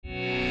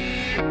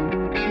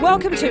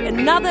Welcome to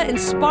another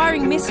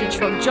inspiring message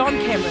from John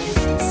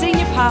Cameron,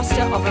 Senior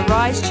Pastor of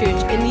Arise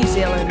Church in New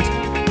Zealand.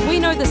 We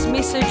know this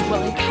message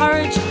will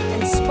encourage,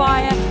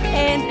 inspire,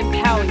 and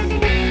empower you.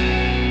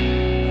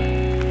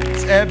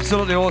 It's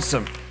absolutely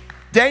awesome.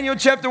 Daniel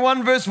chapter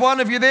 1 verse 1,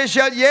 if you're there,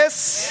 shout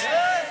yes.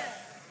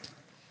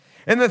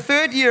 In the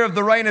third year of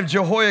the reign of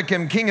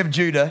Jehoiakim, king of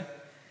Judah,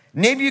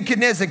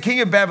 Nebuchadnezzar,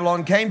 king of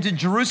Babylon, came to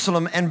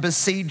Jerusalem and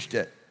besieged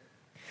it.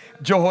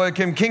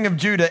 Jehoiakim, king of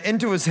Judah,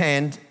 into his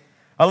hand,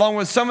 along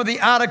with some of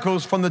the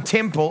articles from the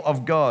temple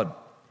of God.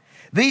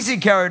 These he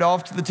carried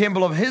off to the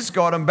temple of his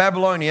God in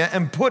Babylonia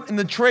and put in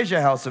the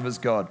treasure house of his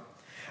God.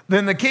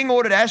 Then the king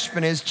ordered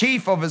Ashpenaz,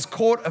 chief of his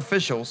court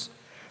officials,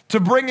 to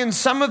bring in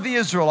some of the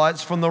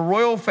Israelites from the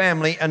royal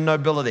family and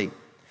nobility,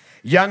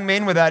 young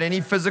men without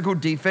any physical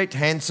defect,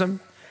 handsome,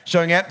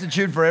 showing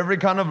aptitude for every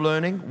kind of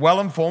learning,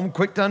 well-informed,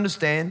 quick to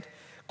understand,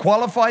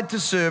 qualified to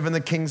serve in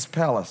the king's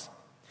palace.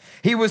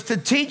 He was to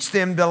teach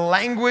them the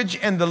language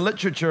and the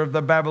literature of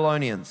the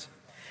Babylonians.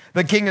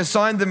 The king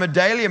assigned them a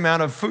daily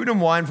amount of food and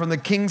wine from the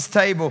king's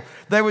table.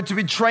 They were to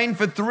be trained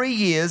for 3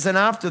 years, and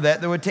after that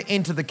they were to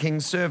enter the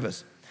king's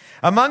service.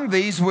 Among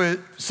these were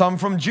some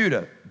from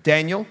Judah: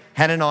 Daniel,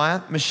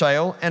 Hananiah,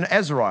 Mishael, and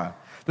Azariah.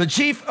 The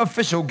chief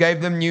official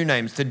gave them new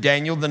names: to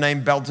Daniel the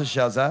name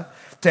Belteshazzar,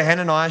 to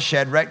Hananiah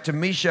Shadrach, to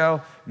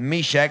Mishael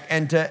Meshach,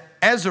 and to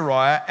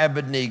Azariah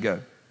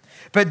Abednego.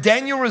 But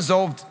Daniel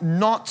resolved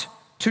not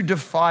to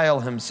defile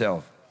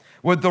himself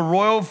with the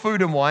royal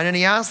food and wine, and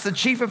he asked the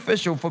chief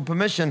official for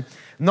permission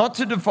not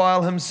to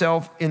defile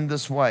himself in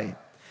this way.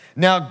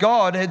 Now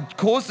God had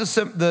caused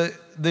the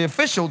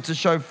official to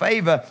show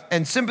favor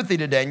and sympathy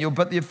to Daniel,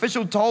 but the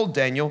official told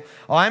Daniel,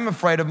 "I am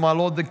afraid of my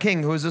lord the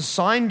king, who has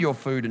assigned your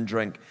food and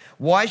drink.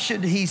 Why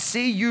should he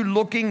see you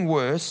looking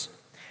worse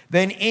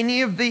than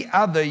any of the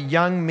other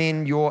young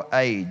men your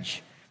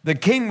age? The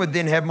king would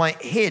then have my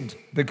head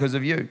because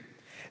of you."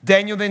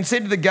 Daniel then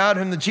said to the guard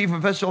whom the chief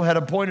official had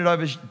appointed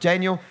over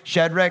Daniel,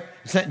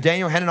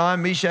 Hananiah,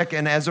 Meshach,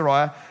 and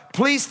Azariah,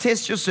 "Please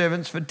test your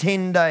servants for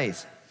 10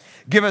 days.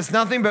 Give us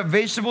nothing but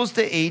vegetables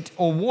to eat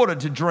or water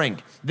to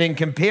drink. Then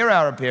compare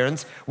our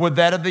appearance with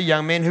that of the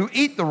young men who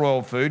eat the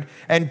royal food,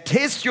 and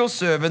test your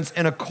servants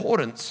in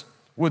accordance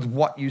with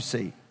what you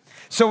see."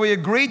 So we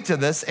agreed to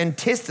this and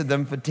tested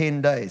them for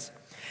 10 days.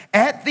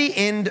 At the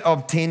end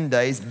of 10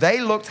 days, they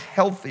looked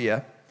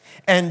healthier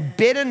and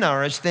better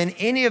nourished than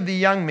any of the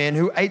young men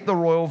who ate the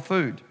royal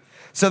food.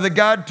 So the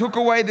guard took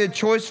away their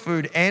choice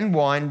food and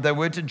wine they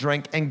were to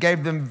drink and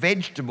gave them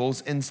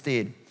vegetables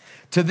instead.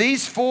 To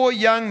these 4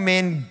 young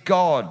men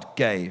God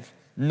gave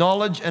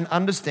knowledge and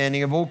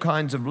understanding of all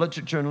kinds of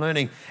literature and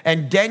learning,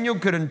 and Daniel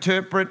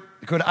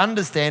could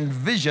understand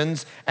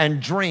visions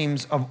and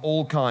dreams of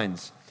all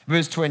kinds.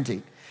 Verse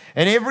 20,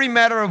 in every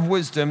matter of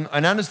wisdom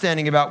and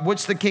understanding about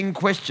which the king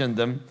questioned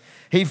them,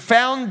 he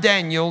found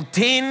Daniel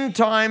 10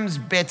 times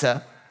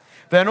better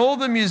than all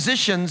the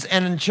musicians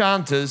and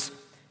enchanters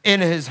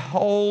in his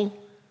whole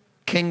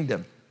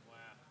kingdom.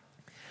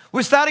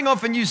 We're starting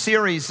off a new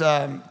series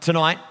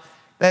tonight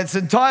that's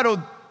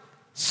entitled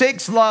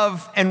Sex,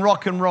 Love, and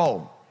Rock and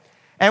Roll.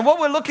 And what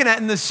we're looking at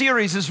in this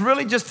series is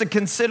really just to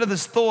consider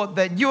this thought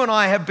that you and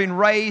I have been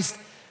raised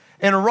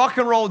in a rock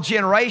and roll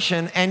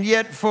generation, and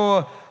yet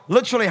for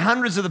literally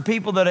hundreds of the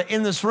people that are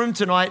in this room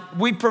tonight,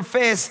 we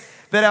profess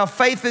that our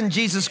faith in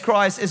Jesus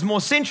Christ is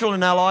more central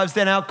in our lives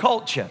than our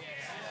culture.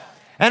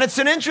 And it's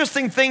an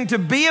interesting thing to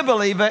be a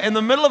believer in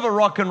the middle of a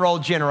rock and roll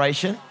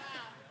generation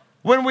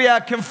when we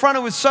are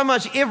confronted with so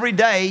much every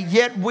day,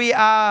 yet we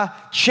are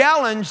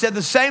challenged at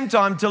the same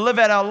time to live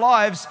out our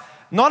lives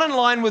not in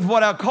line with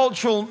what our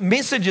cultural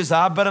messages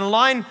are, but in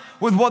line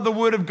with what the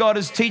Word of God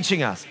is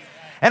teaching us.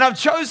 And I've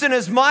chosen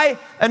as my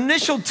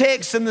initial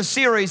text in the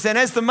series, and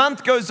as the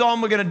month goes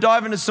on, we're going to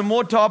dive into some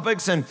more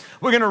topics, and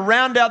we're going to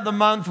round out the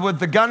month with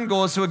the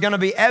Gungors, who are going to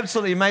be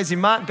absolutely amazing.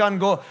 Mark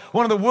Gungor,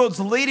 one of the world's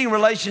leading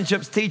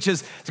relationships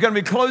teachers, is going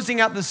to be closing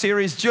out the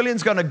series.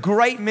 Julian's got a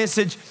great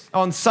message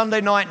on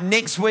Sunday night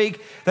next week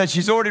that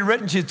she's already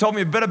written. She's told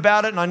me a bit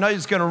about it, and I know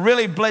it's going to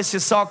really bless your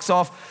socks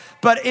off.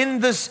 But in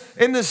this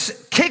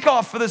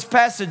kickoff for this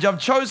passage, I've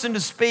chosen to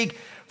speak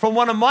from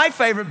one of my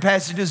favorite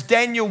passages,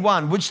 Daniel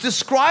 1, which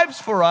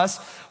describes for us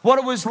what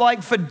it was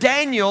like for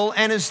Daniel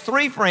and his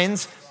 3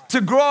 friends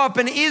to grow up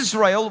in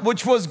Israel,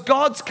 which was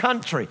God's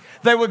country.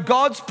 They were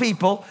God's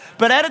people,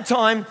 but at a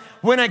time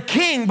when a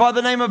king by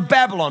the name of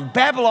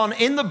Babylon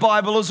in the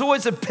Bible is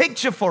always a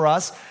picture for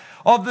us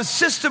of the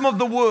system of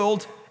the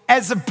world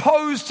as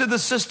opposed to the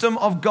system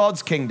of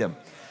God's kingdom.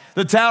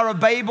 The Tower of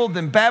Babel,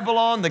 then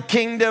Babylon, the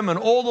kingdom, and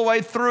all the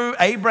way through.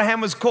 Abraham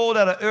was called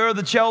out of Ur of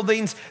the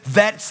Chaldeans.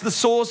 That's the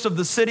source of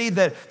the city,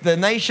 the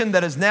nation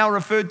that is now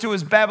referred to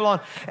as Babylon.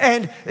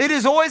 And it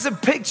is always a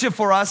picture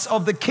for us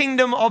of the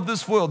kingdom of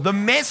this world, the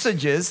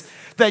messages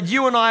that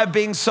you and I are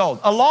being sold.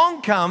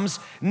 Along comes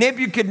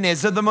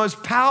Nebuchadnezzar, the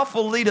most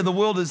powerful leader the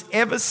world has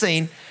ever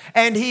seen,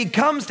 and he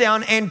comes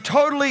down and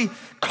totally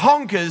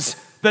conquers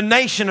the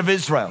nation of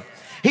Israel.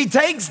 He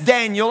takes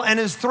Daniel and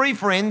his 3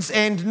 friends,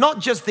 and not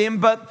just them,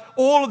 but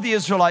all of the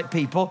Israelite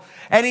people,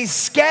 and he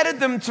scattered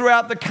them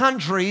throughout the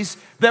countries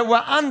that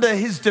were under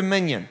his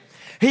dominion.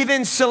 He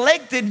then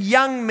selected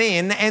young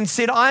men and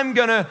said, I'm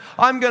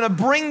gonna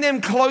bring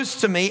them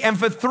close to me, and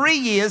for 3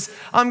 years,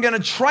 I'm gonna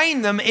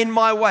train them in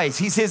my ways.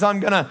 He says, I'm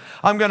gonna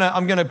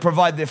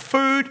provide their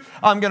food,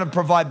 I'm gonna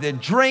provide their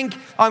drink,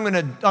 I'm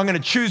gonna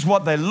choose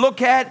what they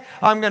look at,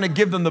 I'm gonna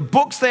give them the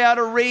books they are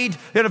to read.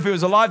 And if he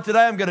was alive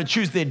today, I'm gonna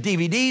choose their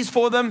DVDs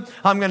for them,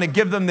 I'm gonna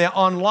give them their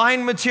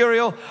online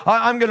material,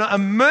 I'm gonna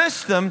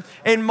immerse them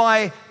in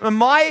my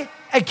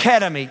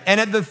academy, and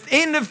at the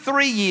end of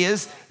 3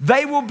 years,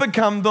 they will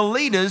become the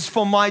leaders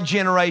for my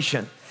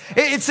generation.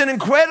 It's an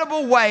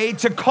incredible way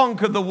to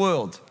conquer the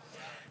world.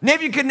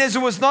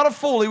 Nebuchadnezzar was not a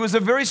fool. He was a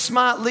very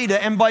smart leader,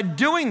 and by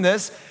doing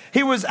this,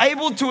 he was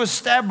able to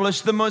establish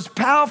the most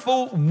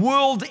powerful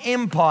world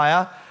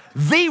empire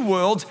the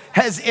world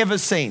has ever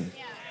seen.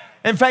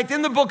 In fact,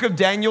 in the book of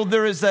Daniel,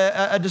 there is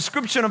a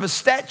description of a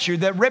statue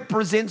that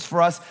represents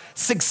for us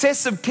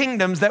successive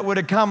kingdoms that were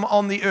to come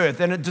on the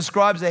earth. And it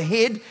describes a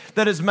head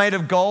that is made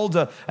of gold,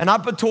 an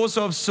upper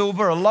torso of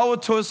silver, a lower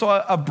torso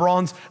of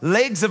bronze,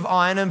 legs of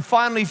iron, and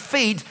finally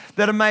feet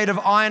that are made of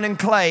iron and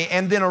clay.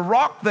 And then a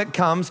rock that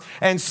comes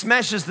and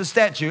smashes the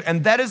statue.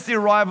 And that is the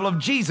arrival of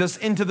Jesus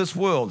into this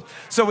world.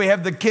 So we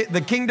have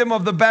the kingdom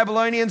of the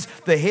Babylonians,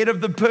 the head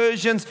of the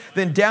Persians,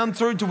 then down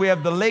through to we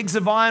have the legs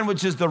of iron,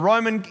 which is the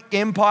Roman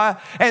Empire.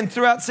 And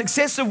throughout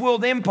successive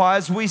world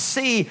empires, we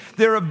see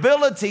their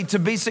ability to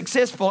be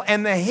successful.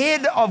 And the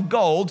head of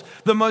gold,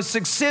 the most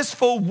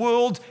successful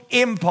world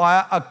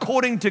empire,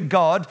 according to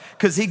God,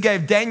 because he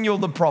gave Daniel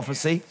the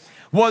prophecy,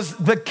 was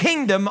the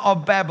kingdom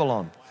of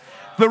Babylon.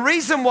 The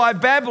reason why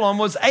Babylon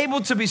was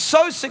able to be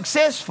so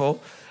successful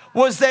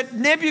was that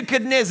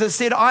Nebuchadnezzar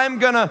said, I'm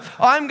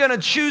gonna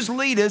choose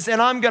leaders,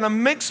 and I'm gonna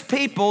mix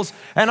peoples,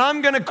 and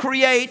I'm gonna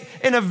create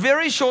in a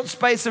very short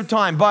space of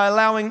time by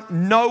allowing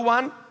no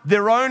one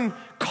their own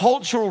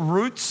cultural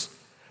roots,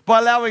 by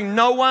allowing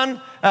no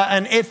one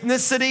an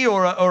ethnicity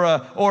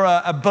or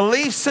a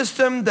belief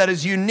system that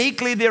is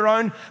uniquely their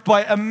own,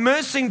 by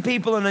immersing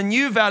people in a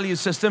new value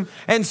system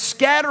and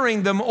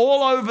scattering them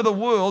all over the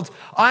world.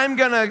 I'm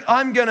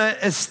gonna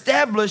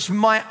establish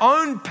my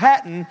own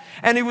pattern,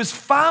 and he was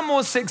far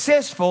more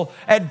successful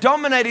at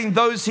dominating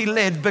those he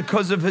led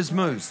because of his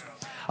moves.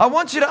 I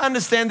want you to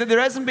understand that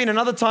there hasn't been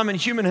another time in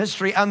human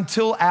history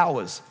until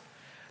ours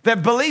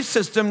that belief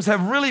systems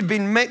have really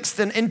been mixed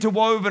and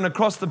interwoven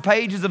across the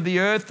pages of the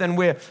earth, and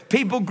where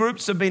people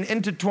groups have been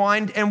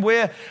intertwined, and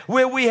where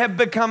we have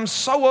become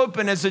so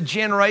open as a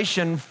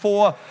generation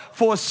for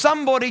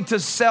somebody to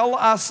sell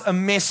us a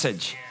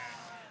message.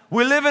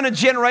 We live in a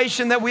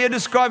generation that we are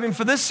describing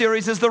for this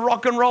series as the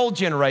rock and roll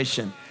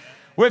generation,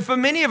 where for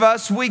many of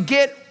us, we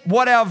get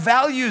what our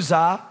values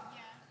are,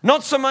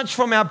 not so much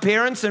from our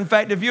parents. In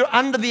fact, if you're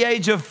under the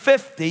age of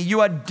 50,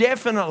 you are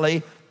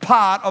definitely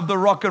part of the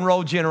rock and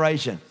roll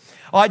generation.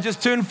 I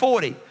just turned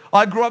 40.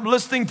 I grew up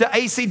listening to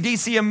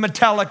AC/DC and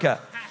Metallica.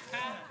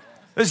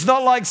 It's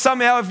not like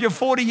somehow if you're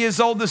 40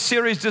 years old, this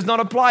series does not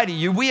apply to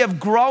you. We have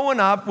grown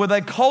up with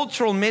a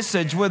cultural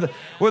message, with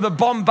a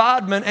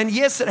bombardment. And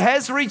yes, it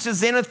has reached a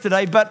zenith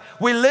today, but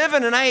we live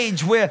in an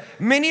age where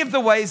many of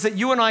the ways that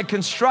you and I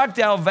construct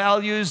our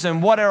values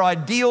and what our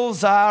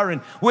ideals are,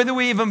 and whether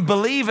we even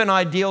believe in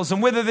ideals,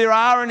 and whether there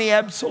are any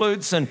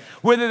absolutes, and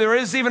whether there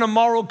is even a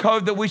moral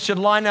code that we should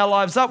line our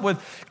lives up with,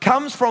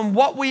 comes from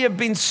what we have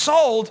been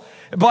sold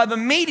by the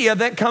media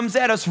that comes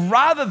at us,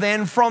 rather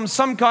than from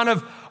some kind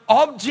of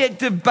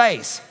objective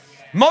base.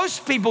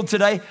 Most people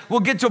today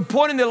will get to a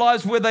point in their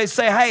lives where they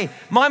say, hey,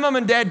 my mom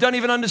and dad don't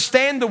even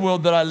understand the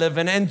world that I live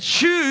in, and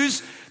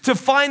choose to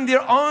find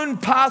their own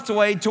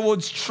pathway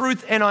towards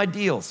truth and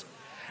ideals.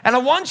 And I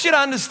want you to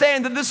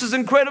understand that this is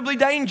incredibly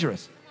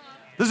dangerous.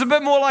 This is a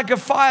bit more like a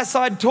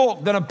fireside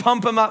talk than a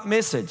pump 'em up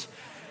message.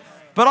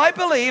 But I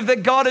believe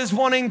that God is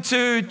wanting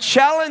to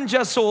challenge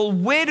us all.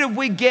 Where do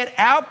we get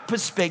our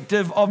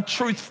perspective of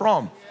truth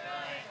from?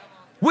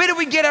 Where do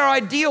we get our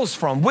ideals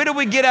from? Where do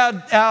we get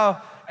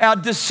our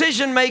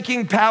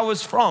decision-making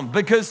powers from?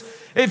 Because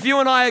if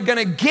you and I are going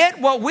to get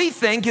what we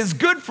think is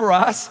good for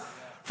us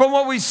from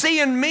what we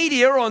see in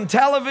media or on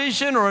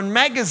television or in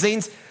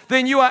magazines,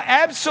 then you are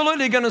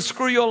absolutely going to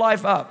screw your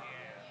life up.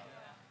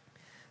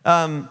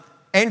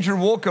 Andrew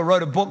Walker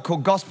wrote a book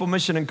called Gospel,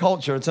 Mission, and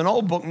Culture. It's an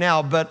old book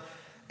now, but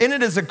in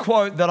it is a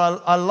quote that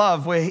I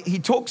love, where he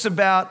talks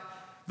about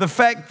the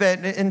fact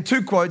that, in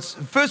two quotes,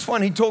 first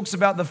one, he talks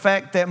about the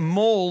fact that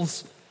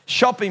malls,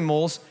 shopping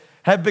malls,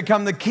 have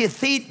become the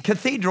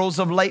cathedrals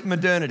of late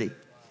modernity.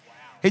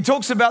 He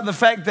talks about the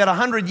fact that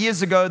 100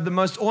 years ago, the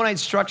most ornate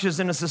structures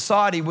in a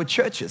society were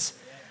churches,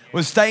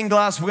 with stained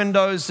glass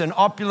windows and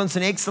opulence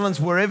and excellence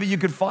wherever you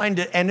could find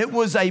it, and it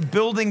was a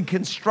building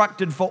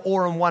constructed for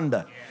awe and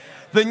wonder.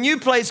 The new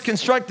place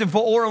constructed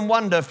for awe and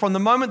wonder, from the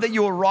moment that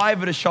you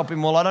arrive at a shopping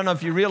mall, I don't know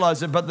if you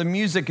realize it, but the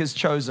music is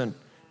chosen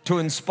to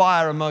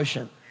inspire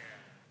emotion.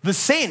 The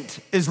scent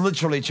is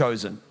literally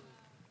chosen.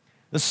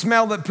 The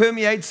smell that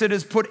permeates it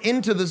is put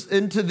into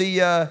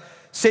the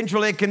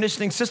central air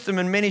conditioning system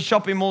in many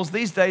shopping malls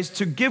these days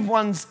to give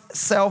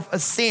oneself a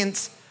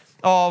sense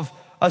of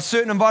a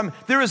certain environment.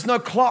 There is no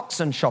clocks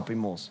in shopping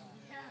malls.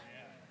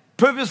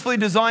 Purposefully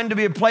designed to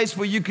be a place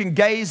where you can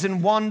gaze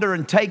and wonder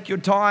and take your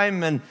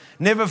time and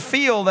never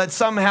feel that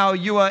somehow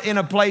you are in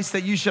a place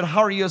that you should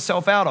hurry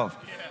yourself out of.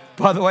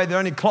 By the way, the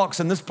only clocks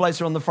in this place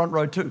are on the front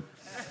row too.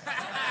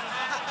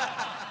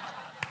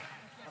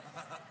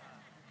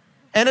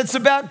 And it's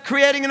about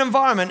creating an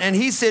environment. And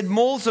he said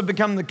malls have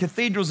become the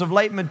cathedrals of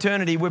late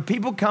modernity where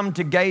people come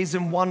to gaze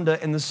and wonder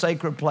in the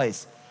sacred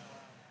place,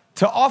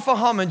 to offer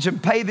homage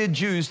and pay their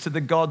dues to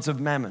the gods of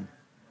mammon.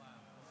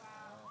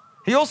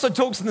 He also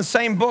talks in the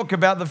same book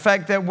about the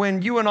fact that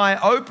when you and I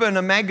open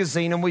a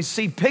magazine and we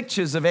see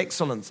pictures of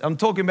excellence, I'm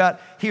talking about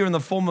here in the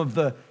form of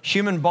the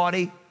human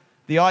body,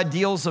 the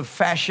ideals of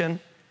fashion,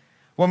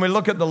 when we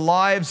look at the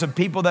lives of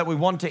people that we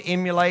want to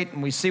emulate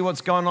and we see what's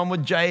going on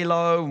with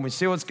J-Lo and we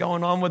see what's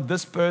going on with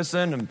this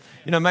person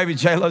and, maybe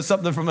J-Lo's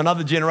something from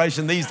another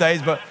generation these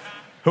days, but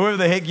whoever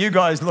the heck you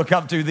guys look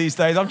up to these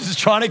days, I'm just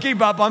trying to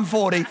keep up. I'm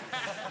 40.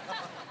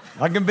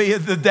 I can be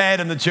the dad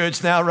in the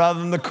church now rather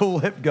than the cool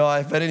hip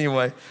guy. But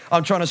anyway,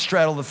 I'm trying to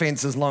straddle the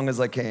fence as long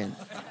as I can.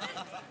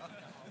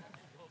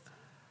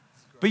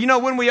 But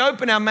when we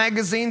open our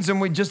magazines and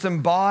we just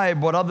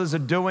imbibe what others are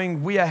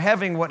doing, we are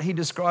having what he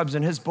describes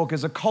in his book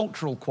as a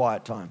cultural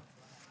quiet time.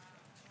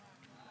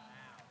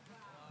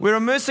 We're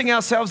immersing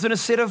ourselves in a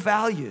set of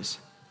values.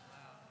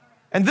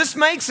 And this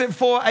makes it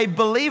for a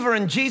believer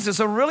in Jesus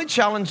a really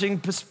challenging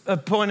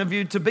point of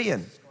view to be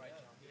in.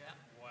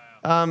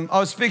 I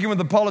was speaking with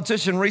a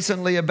politician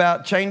recently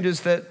about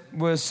changes that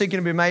were seeking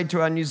to be made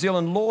to our New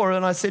Zealand law,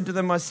 and I said to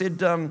them, I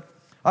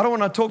don't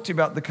want to talk to you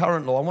about the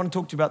current law. I want to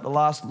talk to you about the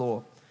last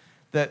law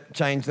that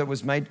changed that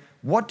was made.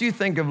 What do you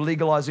think of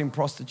legalizing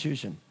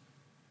prostitution?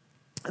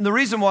 And the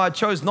reason why I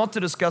chose not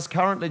to discuss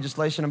current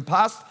legislation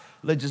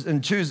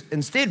and choose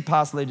instead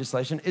past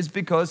legislation is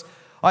because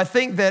I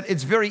think that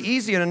it's very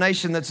easy in a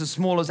nation that's as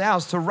small as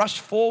ours to rush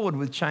forward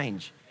with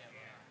change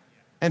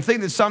and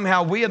think that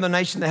somehow we are the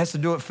nation that has to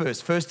do it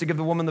first. First to give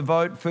the woman the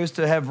vote, first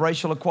to have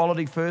racial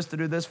equality, first to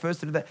do this, first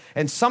to do that.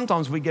 And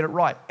sometimes we get it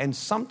right, and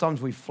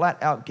sometimes we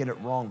flat out get it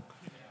wrong.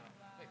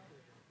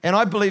 And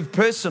I believe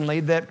personally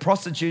that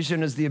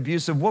prostitution is the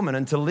abuse of woman,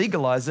 and to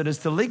legalize it is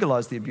to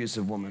legalize the abuse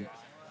of woman.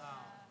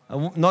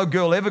 No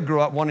girl ever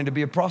grew up wanting to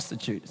be a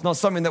prostitute. It's not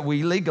something that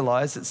we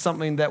legalize, it's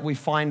something that we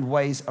find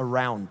ways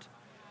around.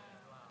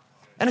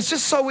 And it's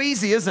just so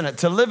easy, isn't it,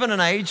 to live in an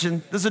age,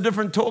 and there's a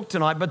different talk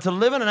tonight, but to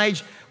live in an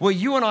age where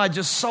you and I are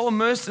just so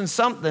immersed in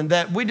something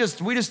that we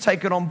just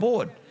take it on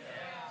board.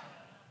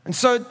 And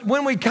so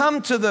when we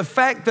come to the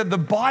fact that the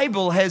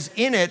Bible has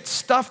in it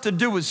stuff to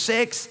do with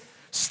sex,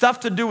 stuff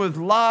to do with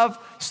love,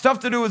 stuff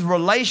to do with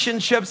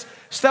relationships,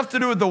 stuff to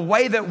do with the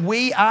way that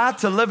we are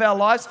to live our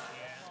lives,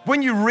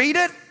 when you read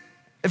it,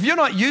 if you're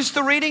not used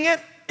to reading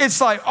it,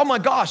 it's like, oh my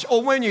gosh.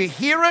 Or when you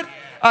hear it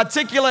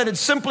articulated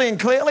simply and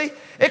clearly,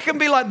 it can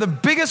be like the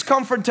biggest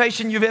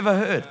confrontation you've ever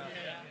heard.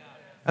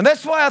 And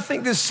that's why I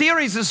think this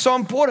series is so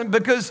important,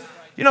 because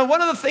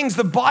one of the things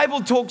the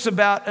Bible talks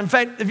about, in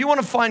fact, if you want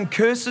to find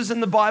curses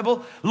in the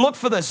Bible, look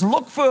for this.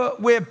 Look for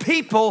where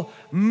people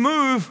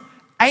move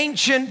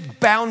ancient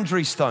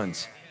boundary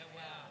stones.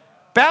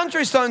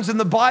 Boundary stones in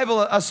the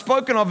Bible are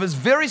spoken of as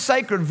very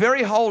sacred,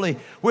 very holy,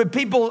 where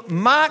people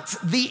marked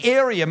the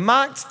area,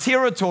 marked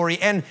territory.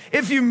 And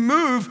if you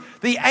move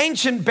the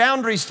ancient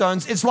boundary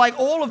stones, it's like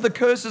all of the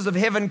curses of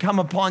heaven come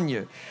upon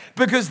you.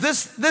 Because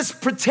this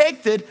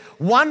protected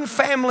one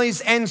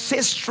family's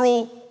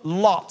ancestral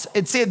lot.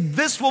 It said,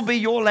 this will be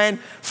your land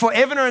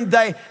forever and a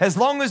day. As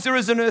long as there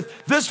is an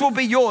earth, this will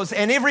be yours.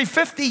 And every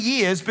 50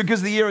 years, because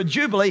of the year of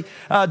Jubilee,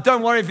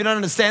 don't worry if you don't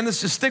understand this,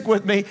 just stick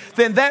with me,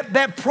 then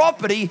that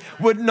property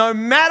would, no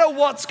matter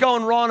what's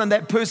going wrong in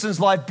that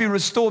person's life, be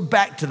restored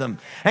back to them.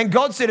 And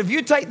God said, if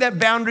you take that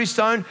boundary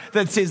stone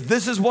that says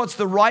this is what's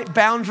the right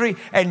boundary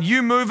and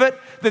you move it,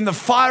 then the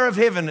fire of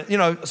heaven,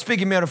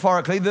 speaking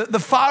metaphorically, the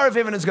fire of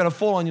heaven is going to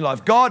fall on your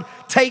life. God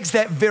takes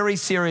that very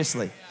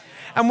seriously.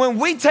 And when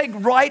we take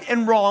right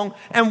and wrong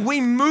and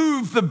we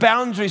move the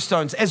boundary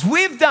stones, as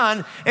we've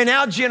done in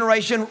our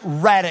generation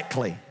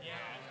radically.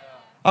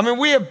 I mean,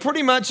 we have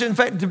pretty much, in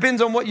fact, depends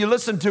on what you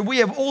listen to, we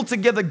have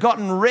altogether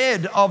gotten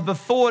rid of the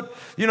thought,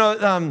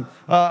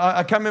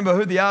 I can't remember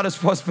who the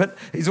artist was, but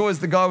he's always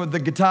the guy with the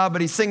guitar, but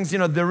he sings,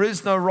 there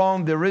is no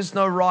wrong, there is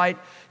no right,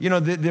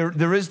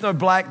 there is no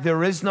black,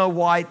 there is no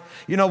white,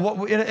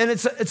 and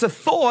it's a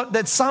thought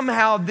that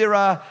somehow there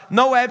are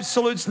no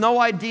absolutes, no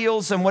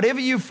ideals, and whatever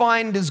you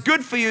find is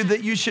good for you,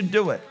 that you should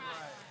do it.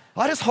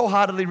 I just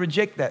wholeheartedly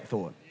reject that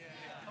thought.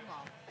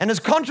 And as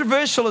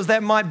controversial as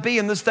that might be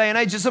in this day and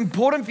age, it's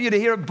important for you to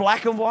hear it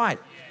black and white.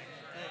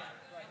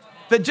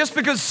 That just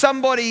because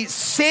somebody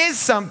says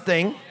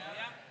something,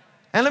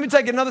 and let me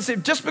take another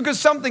step, just because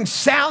something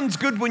sounds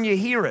good when you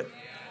hear it,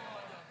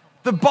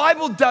 the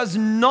Bible does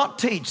not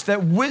teach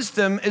that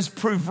wisdom is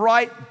proved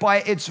right by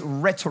its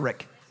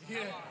rhetoric.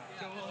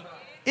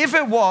 If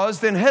it was,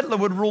 then Hitler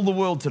would rule the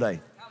world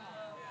today.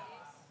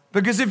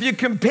 Because if you're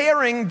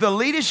comparing the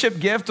leadership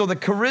gift or the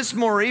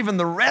charisma or even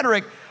the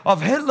rhetoric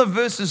of Hitler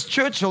versus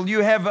Churchill,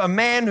 you have a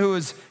man who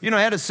was,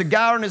 had a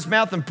cigar in his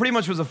mouth and pretty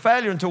much was a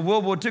failure until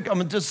World War II.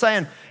 I'm just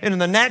saying, in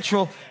the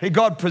natural,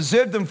 God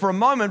preserved him for a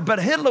moment,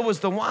 but Hitler was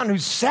the one who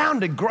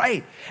sounded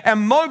great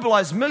and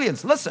mobilized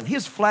millions. Listen,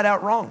 he's flat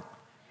out wrong.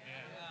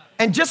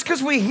 And just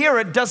because we hear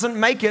it doesn't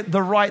make it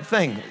the right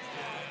thing.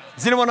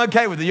 Is anyone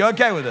okay with it? You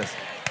okay with this?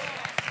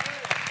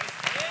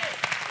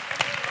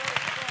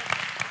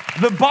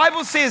 The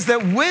Bible says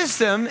that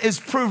wisdom is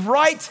proved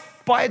right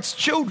by its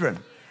children.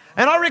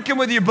 And I reckon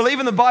whether you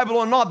believe in the Bible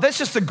or not, that's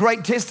just a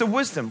great test of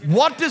wisdom.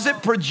 What does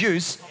it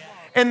produce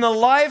in the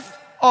life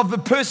of the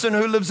person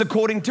who lives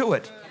according to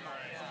it?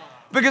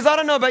 Because I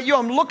don't know about you,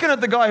 I'm looking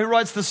at the guy who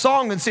writes the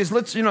song and says,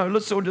 let's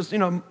all just, I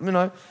mean,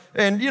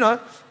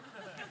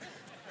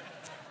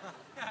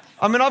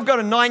 I've got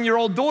a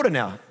 9-year-old daughter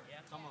now.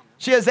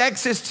 She has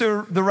access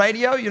to the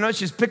radio,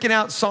 she's picking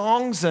out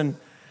songs and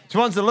she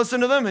wants to listen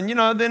to them. And,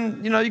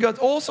 then you got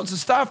all sorts of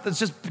stuff that's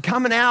just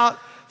coming out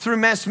through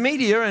mass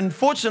media. And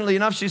fortunately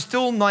enough, she's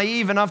still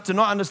naive enough to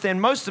not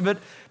understand most of it.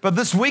 But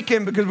this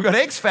weekend, because we've got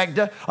X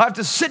Factor, I have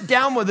to sit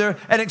down with her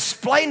and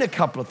explain a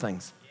couple of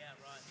things.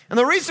 And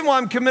the reason why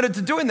I'm committed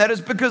to doing that is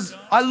because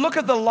I look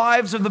at the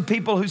lives of the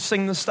people who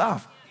sing the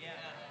stuff.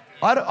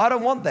 I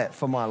don't want that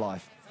for my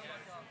life.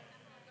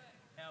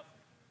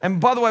 And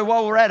by the way,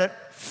 while we're at it,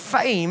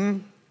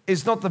 fame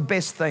is not the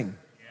best thing.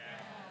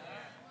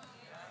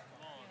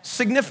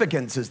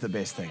 Significance is the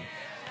best thing.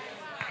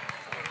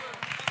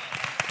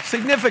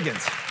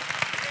 Significance.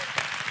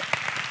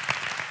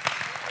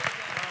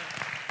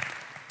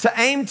 To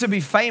aim to be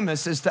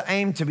famous is to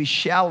aim to be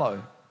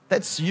shallow.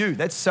 That's you.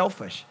 That's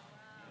selfish.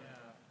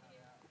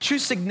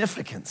 Choose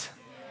significance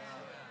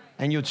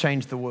and you'll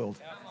change the world.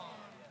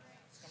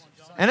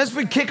 And as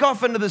we kick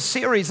off into the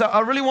series, I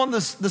really want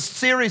this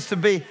series to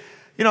be,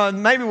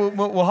 maybe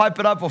we'll hype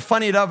it up or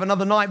funny it up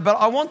another night, but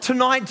I want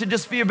tonight to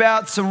just be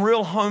about some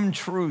real home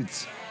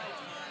truths.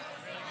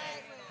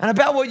 And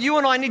about what you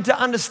and I need to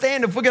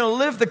understand if we're going to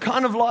live the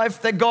kind of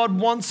life that God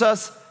wants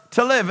us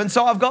to live. And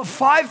so I've got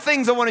 5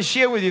 things I want to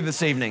share with you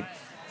this evening.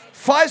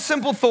 5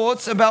 simple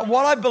thoughts about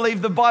what I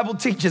believe the Bible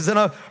teaches. And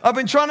I've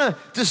been trying to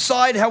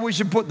decide how we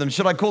should put them.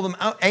 Should I call them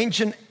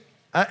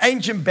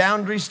ancient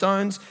boundary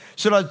stones?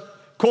 Should I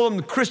call them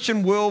the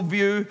Christian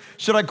worldview?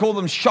 Should I call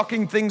them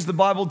shocking things the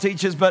Bible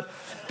teaches? But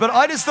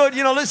I just thought,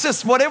 let's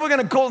just, whatever we're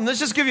going to call them, let's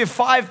just give you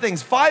 5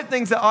 things. 5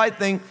 things that I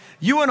think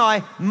you and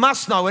I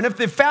must know. And if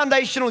they're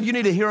foundational, you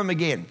need to hear them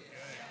again.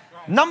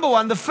 Number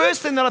 1, the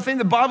first thing that I think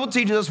the Bible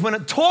teaches us when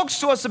it talks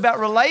to us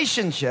about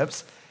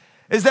relationships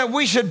is that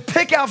we should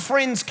pick our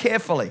friends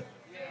carefully.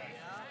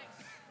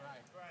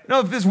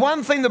 If there's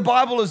one thing the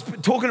Bible is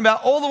talking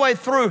about all the way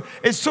through,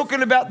 it's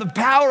talking about the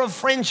power of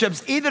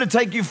friendships, either to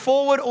take you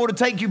forward or to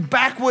take you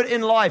backward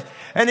in life.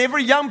 And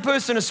every young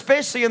person,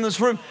 especially in this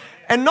room,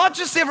 and not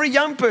just every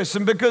young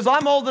person, because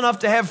I'm old enough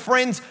to have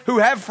friends who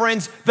have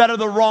friends that are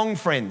the wrong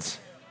friends.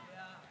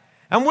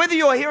 And whether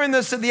you're hearing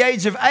this at the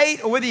age of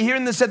 8 or whether you're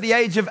hearing this at the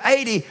age of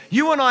 80,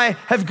 you and I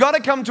have got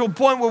to come to a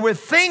point where we're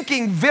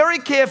thinking very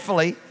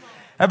carefully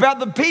about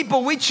the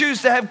people we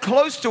choose to have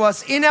close to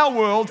us in our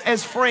world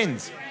as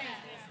friends.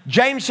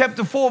 James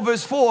chapter 4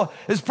 verse 4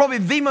 is probably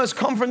the most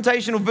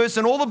confrontational verse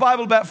in all the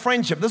Bible about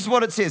friendship. This is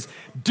what it says.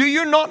 Do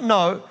you not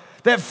know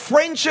that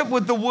friendship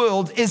with the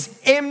world is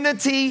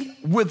enmity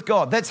with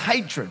God? That's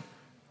hatred,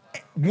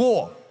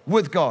 war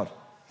with God.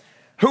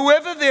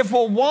 Whoever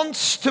therefore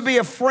wants to be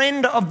a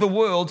friend of the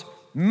world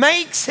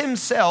makes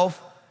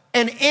himself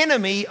an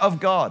enemy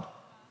of God.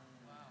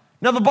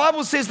 Now the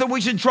Bible says that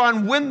we should try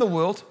and win the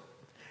world.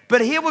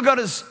 But here we've got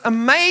this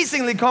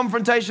amazingly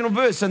confrontational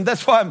verse. And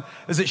that's why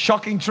is it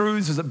shocking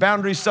truths? Is it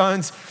boundary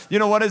stones?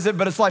 What is it?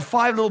 But it's like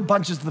 5 little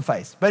punches to the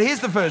face. But here's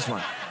the first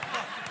one.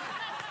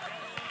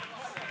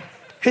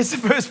 Here's the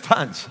first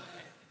punch.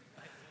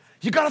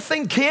 You've got to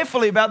think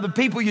carefully about the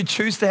people you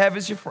choose to have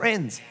as your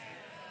friends.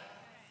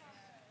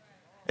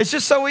 It's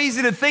just so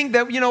easy to think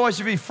that, I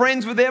should be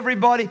friends with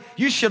everybody.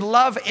 You should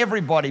love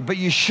everybody, but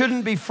you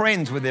shouldn't be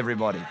friends with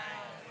everybody.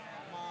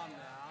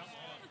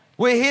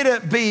 We're here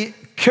to be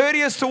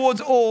courteous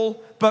towards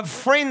all, but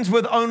friends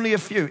with only a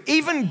few.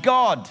 Even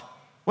God,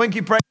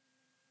 Winky prayed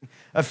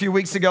a few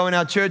weeks ago in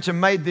our church and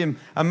made the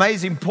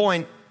amazing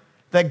point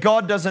that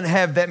God doesn't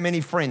have that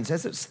many friends.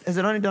 Has it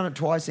only done it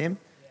twice, Em?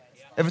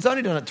 If it's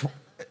only done it twice,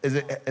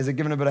 is it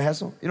given a bit of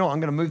hassle? I'm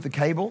going to move the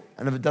cable,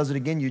 and if it does it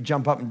again, you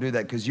jump up and do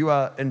that because you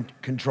are in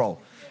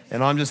control.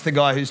 And I'm just the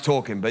guy who's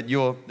talking, but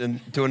you're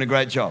doing a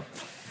great job.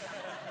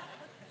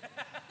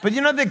 But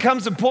there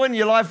comes a point in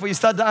your life where you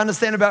start to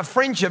understand about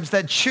friendships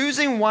that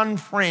choosing one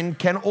friend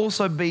can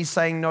also be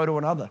saying no to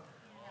another.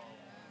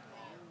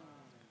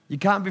 You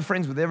can't be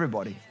friends with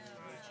everybody.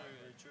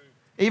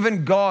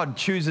 Even God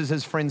chooses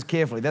his friends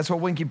carefully. That's what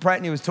Winky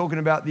Pratney was talking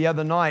about the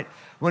other night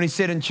when he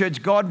said in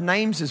church, God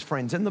names his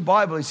friends. In the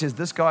Bible, he says,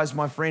 this guy is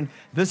my friend,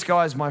 this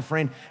guy is my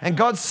friend. And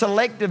God's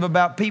selective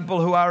about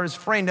people who are his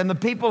friend. And the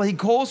people he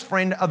calls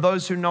friend are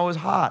those who know his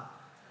heart.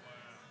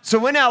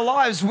 So in our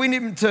lives, we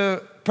need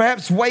to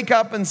perhaps wake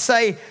up and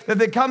say that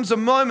there comes a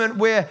moment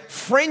where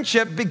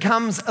friendship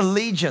becomes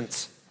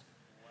allegiance.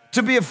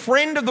 To be a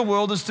friend of the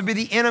world is to be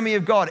the enemy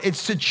of God.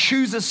 It's to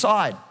choose a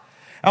side.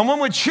 And when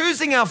we're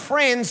choosing our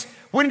friends,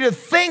 we need to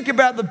think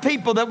about the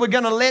people that we're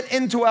going to let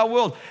into our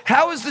world.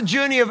 How is the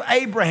journey of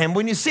Abraham?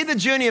 When you see the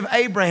journey of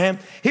Abraham,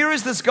 here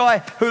is this guy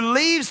who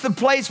leaves the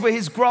place where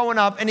he's growing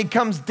up and he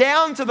comes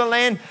down to the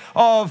land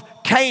of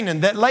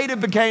Canaan that later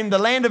became the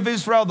land of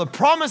Israel, the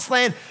promised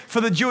land for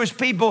the Jewish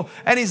people.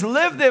 And he's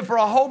lived there for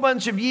a whole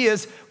bunch of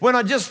years. When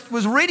I just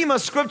was reading my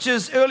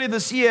scriptures earlier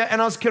this year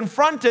and I was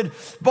confronted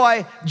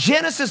by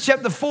Genesis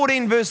chapter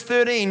 14, verse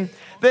 13,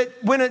 that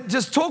when it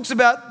just talks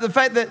about the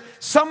fact that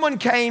someone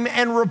came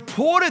and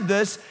reported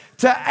this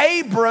to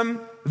Abram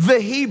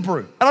the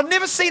Hebrew. And I've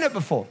never seen it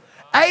before.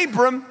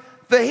 Abram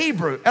the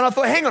Hebrew. And I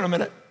thought, hang on a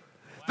minute.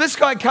 This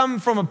guy come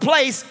from a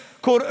place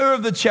called Ur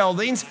of the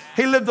Chaldeans.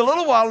 He lived a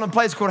little while in a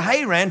place called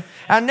Haran.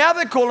 And now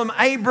they call him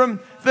Abram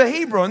the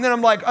Hebrew. And then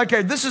I'm like,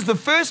 okay, this is the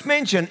first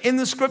mention in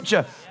the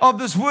scripture of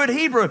this word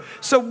Hebrew.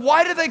 So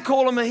why do they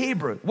call him a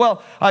Hebrew?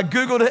 Well, I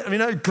Googled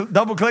it,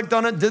 double clicked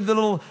on it, did the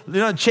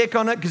little, check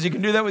on it, because you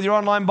can do that with your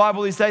online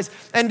Bible these days,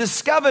 and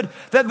discovered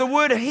that the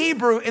word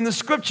Hebrew in the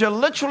scripture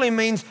literally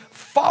means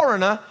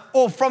foreigner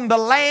or from the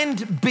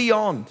land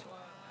beyond.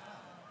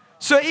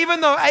 So even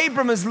though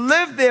Abram has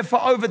lived there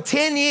for over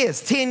 10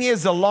 years, 10 years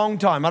is a long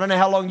time. I don't know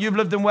how long you've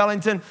lived in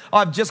Wellington.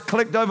 I've just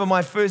clicked over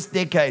my first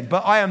decade,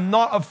 but I am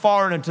not a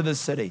foreigner to this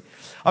city.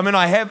 I mean,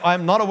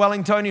 I'm not a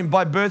Wellingtonian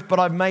by birth, but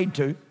I've made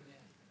to.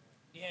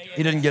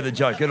 You didn't get the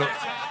joke.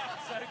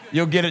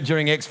 You'll get it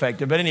during X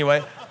Factor, but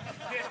anyway.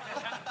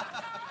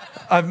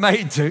 I've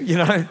made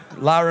to,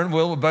 Lara and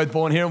Will were both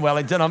born here in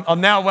Wellington.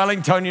 I'm now a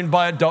Wellingtonian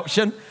by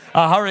adoption,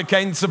 a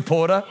Hurricane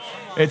supporter.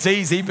 It's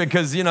easy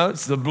because,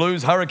 it's the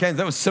Blues, Hurricanes.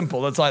 That was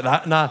simple. It's like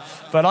that. Nah,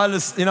 but I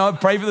just,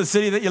 pray for the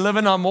city that you live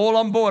in. I'm all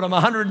on board. I'm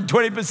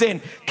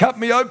 120%. Cut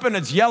me open.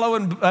 It's yellow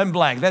and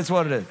black. That's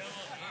what it is.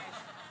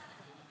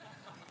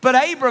 But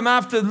Abram,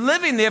 after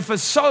living there for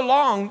so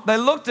long, they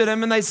looked at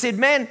him and they said,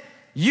 man,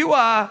 you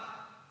are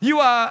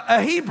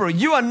a Hebrew.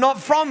 You are not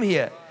from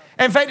here.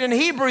 In fact, in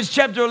Hebrews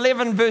chapter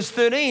 11, verse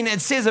 13, it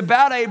says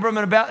about Abram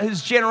and about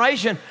his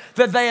generation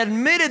that they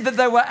admitted that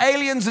they were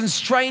aliens and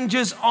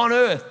strangers on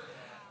earth.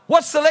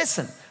 What's the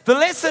lesson? The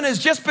lesson is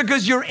just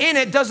because you're in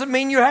it doesn't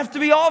mean you have to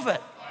be of it.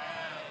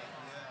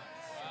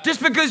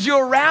 Just because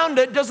you're around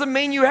it doesn't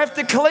mean you have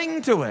to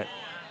cling to it.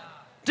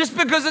 Just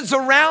because it's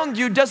around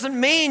you doesn't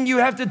mean you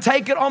have to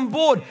take it on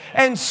board.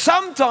 And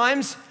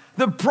sometimes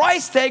the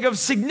price tag of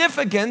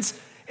significance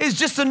is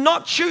just to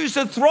not choose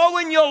to throw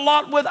in your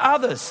lot with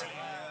others.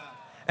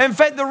 In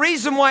fact, the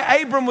reason why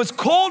Abram was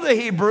called a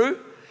Hebrew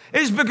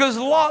is because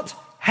Lot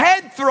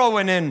had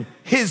thrown in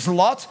his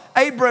lot.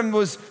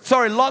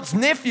 Lot's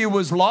nephew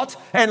was Lot,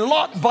 and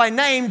Lot by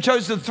name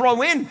chose to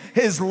throw in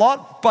his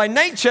lot by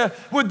nature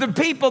with the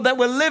people that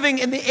were living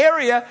in the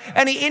area,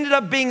 and he ended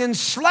up being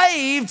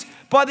enslaved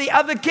by the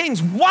other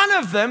kings. One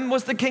of them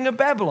was the king of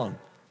Babylon.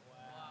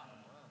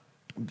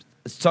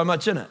 There's so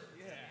much in it.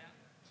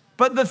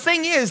 But the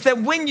thing is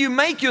that when you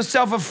make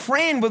yourself a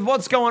friend with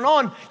what's going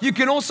on, you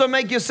can also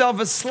make yourself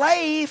a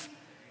slave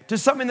to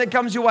something that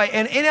comes your way.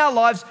 And in our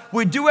lives,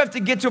 we do have to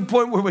get to a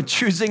point where we're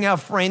choosing our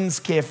friends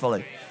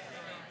carefully.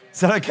 Is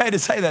that okay to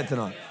say that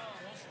tonight?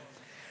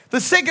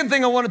 The second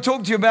thing I want to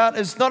talk to you about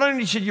is not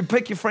only should you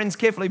pick your friends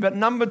carefully, but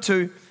number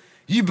two,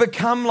 you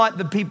become like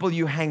the people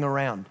you hang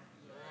around.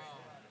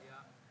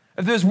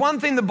 If there's one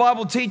thing the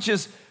Bible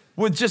teaches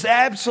with just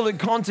absolute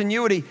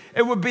continuity,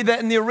 it would be that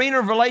in the arena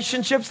of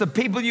relationships, the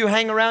people you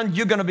hang around,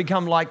 you're going to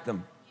become like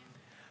them.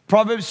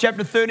 Proverbs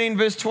chapter 13,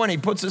 verse 20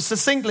 puts it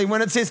succinctly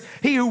when it says,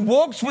 he who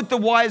walks with the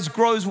wise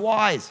grows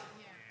wise.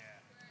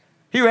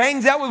 He who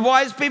hangs out with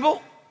wise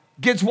people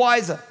gets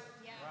wiser.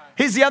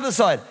 Here's the other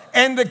side.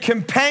 And the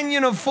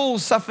companion of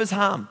fools suffers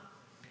harm.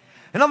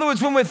 In other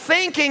words, when we're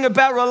thinking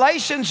about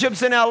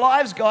relationships in our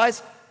lives,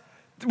 guys,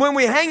 when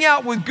we hang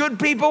out with good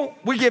people,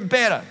 we get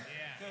better.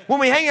 When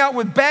we hang out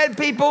with bad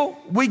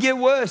people, we get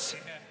worse.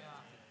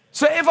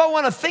 So if I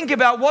want to think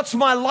about what's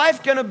my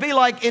life going to be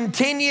like in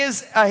 10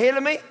 years ahead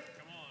of me,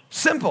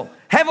 simple.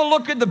 Have a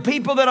look at the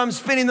people that I'm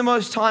spending the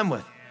most time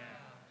with.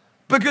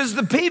 Because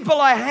the people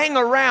I hang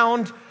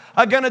around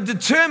are going to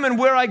determine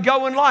where I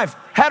go in life.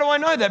 How do I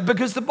know that?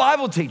 Because the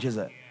Bible teaches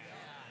it.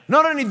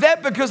 Not only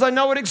that, because I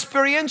know it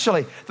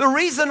experientially. The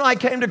reason I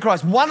came to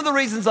Christ, one of the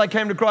reasons I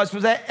came to Christ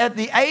was that at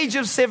the age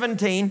of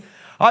 17,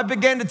 I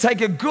began to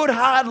take a good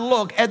hard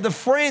look at the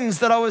friends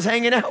that I was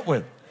hanging out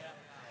with.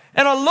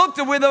 And I looked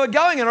at where they were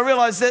going and I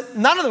realized that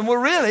none of them were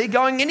really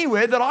going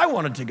anywhere that I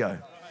wanted to go.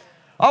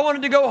 I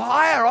wanted to go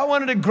higher. I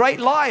wanted a great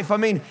life. I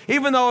mean,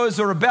 even though I was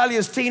a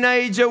rebellious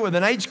teenager with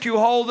an HQ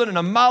Holden and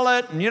a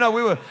mullet, and,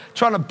 we were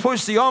trying to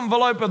push the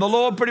envelope of the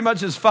law pretty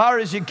much as far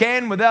as you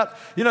can without,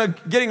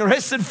 getting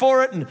arrested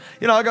for it. And,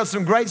 I got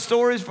some great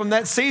stories from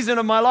that season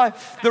of my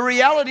life. The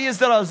reality is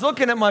that I was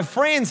looking at my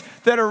friends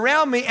that are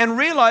around me and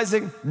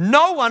realizing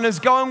no one is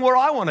going where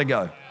I want to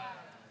go.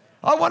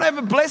 I want to have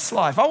a blessed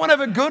life. I want to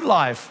have a good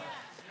life.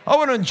 I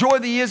want to enjoy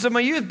the years of my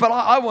youth, but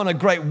I want a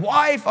great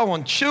wife. I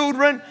want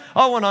children.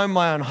 I want to own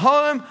my own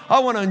home. I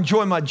want to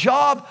enjoy my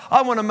job.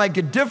 I want to make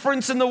a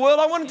difference in the world.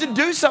 I wanted to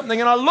do something.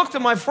 And I looked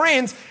at my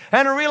friends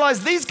and I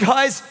realized these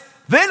guys,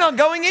 they're not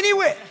going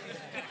anywhere.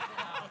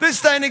 They're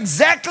staying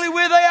exactly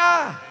where they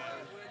are.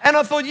 And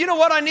I thought, you know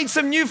what? I need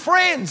some new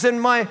friends. And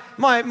my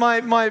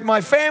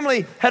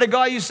family had a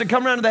guy who used to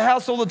come around to the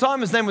house all the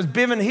time. His name was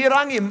Bevan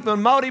Hirangi, a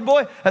Māori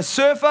boy, a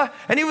surfer.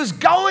 And he was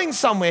going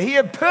somewhere. He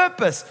had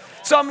purpose.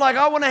 So I'm like,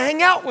 I want to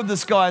hang out with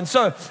this guy. And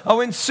so I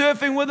went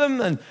surfing with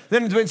him and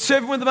then went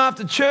surfing with him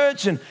after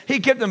church. And he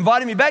kept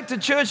inviting me back to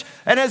church.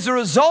 And as a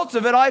result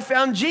of it, I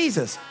found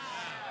Jesus.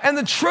 And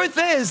the truth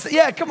is,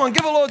 yeah, come on,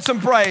 give the Lord some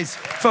praise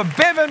for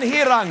Bevan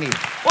Hirangi.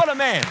 What a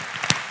man.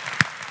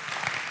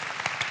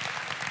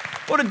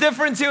 What a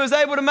difference he was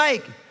able to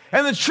make.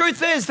 And the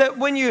truth is that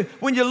when you're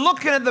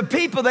looking at the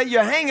people that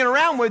you're hanging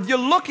around with, you're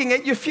looking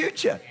at your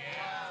future.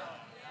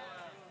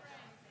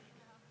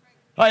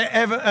 I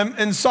have,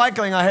 in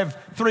cycling, I have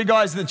 3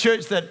 guys in the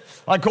church that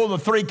I call the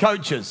 3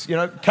 coaches. You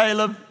know,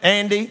 Caleb,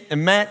 Andy,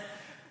 and Matt.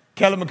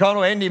 Caleb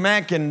McConnell, Andy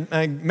Mack, and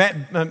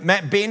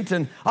Matt Bent.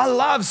 And I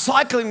love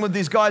cycling with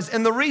these guys.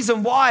 And the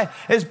reason why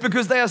is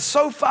because they are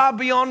so far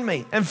beyond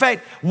me. In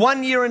fact,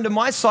 1 year into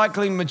my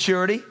cycling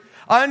maturity,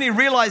 I only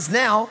realize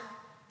now,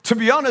 to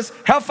be honest,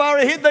 how far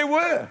ahead they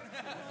were.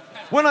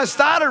 When I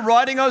started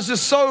riding, I was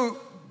just so,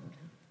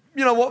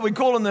 what we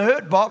call in the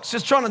hurt box,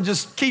 just trying to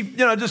just keep,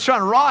 just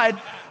trying to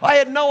ride. I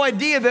had no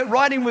idea that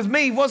riding with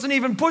me wasn't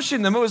even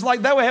pushing them. It was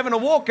like they were having a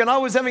walk and I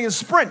was having a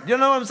sprint. You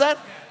know what I'm saying?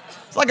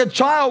 It's like a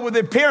child with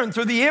their parent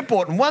through the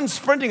airport and one's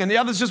sprinting and the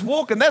other's just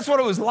walking. That's what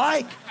it was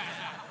like.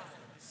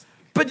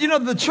 But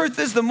the truth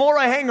is, the more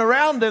I hang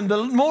around them,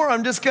 the more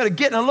I'm just going to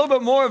get a little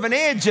bit more of an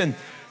edge. And,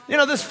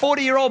 this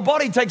 40-year-old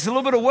body takes a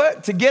little bit of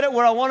work to get it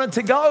where I want it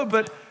to go.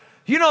 But,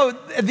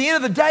 at the end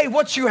of the day,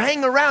 what you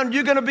hang around,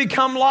 you're going to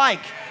become like.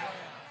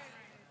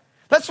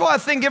 That's why I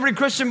think every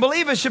Christian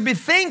believer should be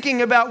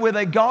thinking about where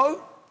they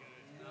go,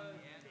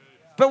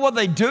 about what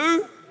they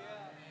do,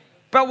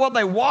 about what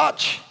they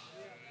watch.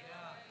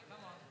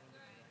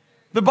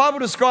 The Bible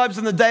describes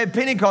in the day of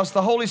Pentecost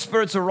the Holy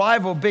Spirit's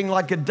arrival being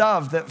like a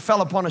dove that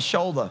fell upon a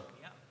shoulder.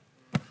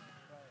 And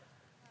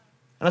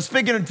I was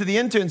speaking to the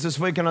interns this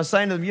week and I was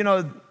saying to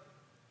them,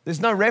 there's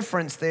no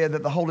reference there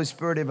that the Holy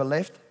Spirit ever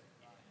left.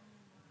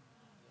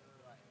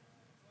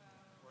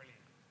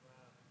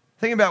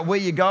 Think about where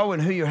you go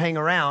and who you hang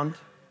around.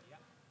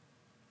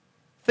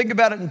 Think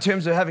about it in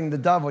terms of having the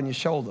dove on your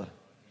shoulder.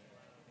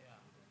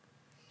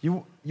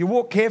 You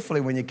walk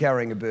carefully when you're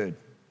carrying a bird.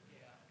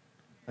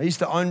 I used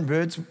to own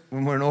birds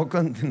when we were in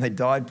Auckland, and they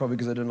died probably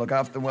because I didn't look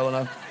after them well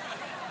enough.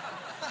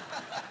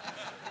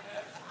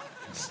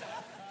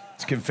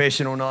 It's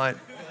confessional night.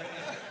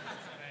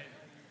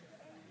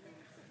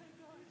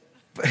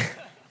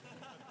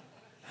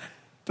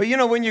 But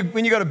when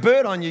you got a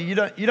bird on you, you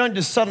don't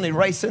just suddenly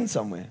race in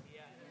somewhere,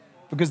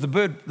 because the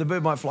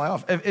bird might fly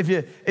off. If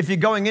you're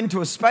going into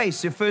a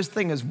space, your first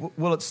thing is,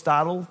 will it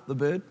startle the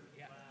bird?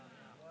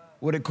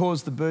 Would it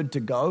cause the bird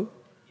to go?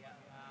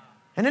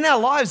 And in our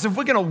lives, if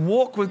we're going to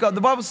walk with God,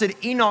 the Bible said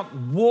Enoch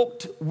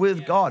walked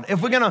with God.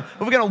 If we're going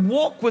to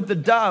walk with the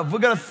dove, we're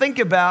going to think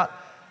about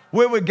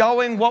where we're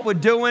going, what we're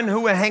doing,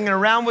 who we're hanging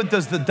around with.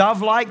 Does the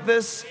dove like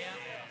this?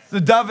 Is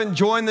the dove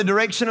enjoying the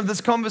direction of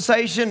this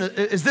conversation?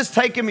 Is this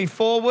taking me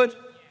forward?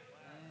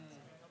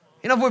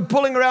 If we're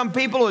pulling around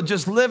people who are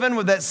just living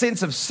with that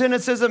sense of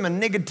cynicism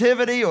and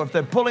negativity, or if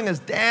they're pulling us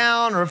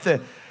down, or if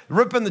they're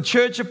ripping the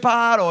church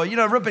apart, or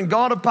ripping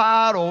God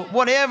apart, or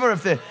whatever,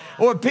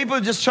 or if people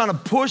are just trying to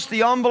push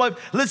the envelope,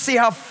 let's see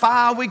how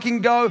far we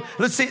can go.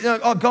 Let's see,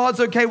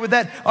 God's okay with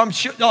that. I'm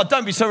sure.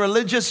 Don't be so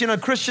religious.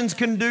 Christians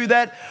can do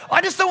that.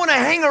 I just don't want to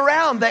hang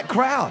around that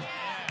crowd.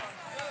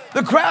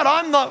 The crowd,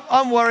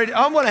 I'm worried.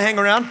 I want to hang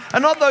around,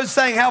 and not those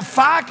saying how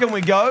far can we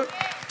go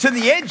to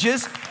the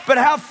edges, but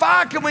how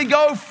far can we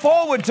go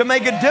forward to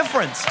make a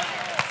difference?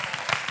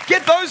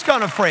 Get those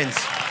kind of friends.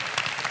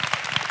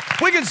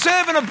 We could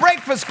serve in a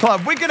breakfast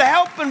club. We could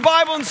help in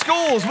Bible and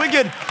schools. We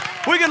could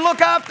look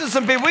after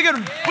some people. We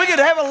could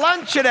have a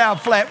lunch at our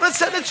flat.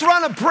 Let's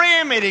run a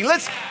prayer meeting.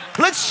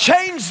 Let's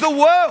change the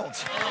world.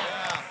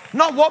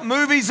 Not what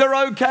movies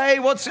are okay.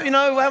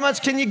 How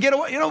much can you get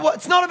away?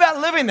 It's not about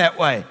living that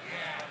way.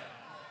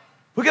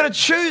 We're going to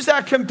choose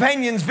our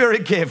companions very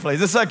carefully. Is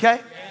this okay?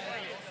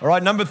 All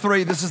right, number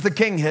 3. This is the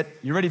king hit.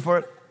 You ready for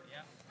it?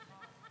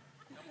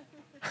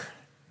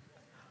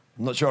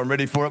 I'm not sure I'm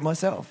ready for it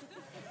myself.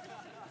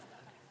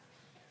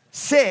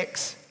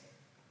 Sex,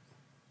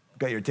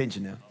 got your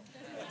attention now.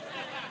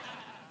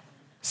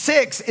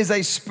 Sex is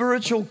a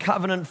spiritual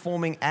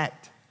covenant-forming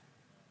act.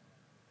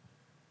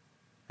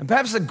 And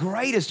perhaps the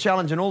greatest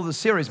challenge in all the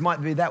series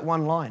might be that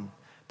one line.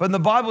 But the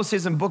Bible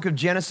says in book of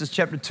Genesis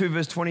chapter 2,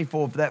 verse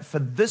 24, that for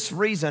this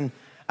reason,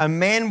 a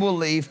man will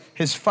leave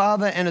his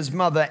father and his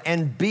mother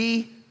and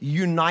be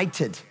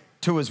united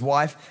to his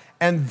wife,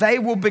 and they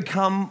will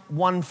become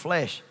one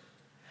flesh.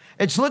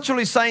 It's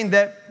literally saying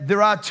that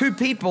there are two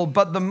people,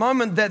 but the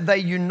moment that they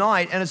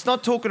unite, and it's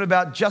not talking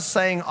about just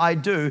saying I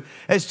do,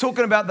 it's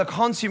talking about the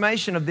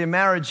consummation of their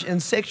marriage in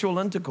sexual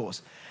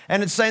intercourse.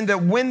 And it's saying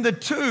that when the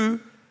two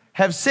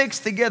have sex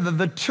together,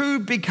 the two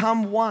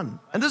become one.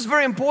 And this is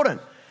very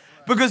important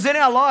because in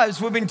our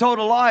lives, we've been told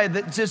a lie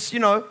that just,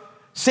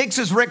 sex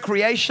is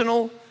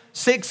recreational,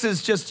 sex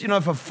is just,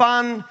 for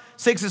fun,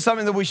 sex is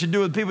something that we should do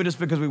with people just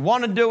because we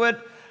want to do it.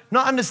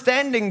 Not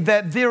understanding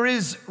that there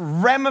is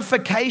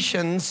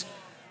ramifications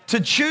to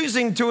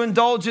choosing to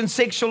indulge in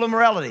sexual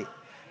immorality.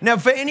 Now,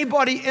 for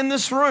anybody in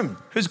this room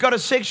who's got a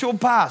sexual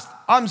past,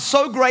 I'm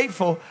so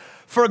grateful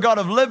for a God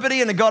of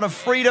liberty and a God of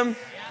freedom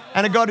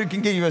and a God who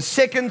can give you a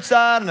second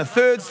start and a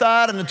third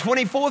start and a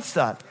 24th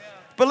start.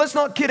 But let's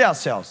not kid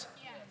ourselves.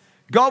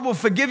 God will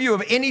forgive you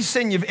of any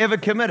sin you've ever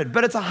committed,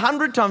 but it's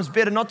 100 times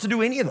better not to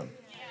do any of them.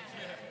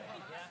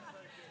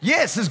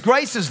 Yes, His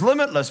grace is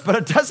limitless, but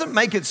it doesn't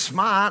make it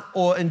smart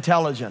or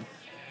intelligent.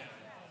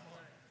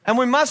 And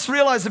we must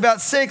realize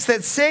about sex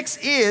that sex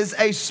is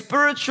a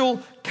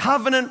spiritual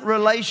covenant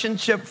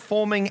relationship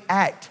forming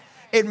act.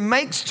 It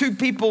makes two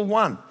people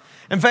one.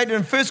 In fact,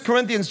 in 1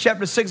 Corinthians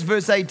chapter 6,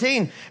 verse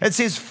 18, it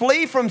says,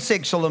 flee from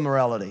sexual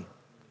immorality.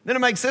 Then it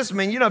makes this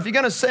mean, if you're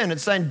going to sin,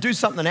 it's saying do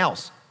something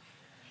else.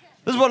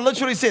 This is what it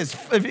literally says.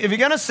 If you're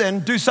going to sin,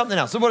 do something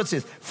else. This is what it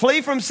says.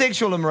 Flee from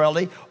sexual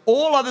immorality.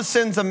 All other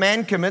sins a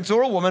man commits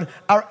or a woman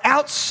are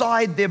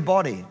outside their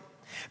body.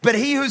 But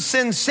he who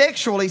sins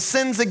sexually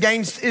sins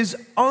against his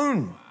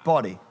own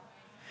body.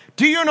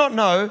 Do you not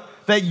know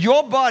that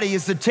your body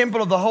is the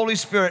temple of the Holy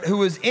Spirit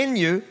who is in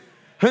you,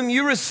 whom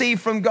you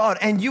receive from God,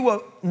 and you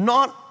are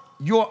not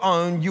your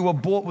own, you were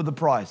bought with a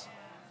price.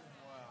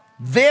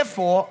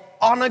 Therefore,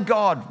 honor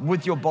God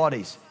with your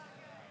bodies.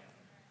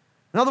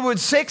 In other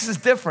words, sex is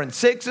different.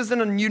 Sex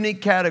isn't a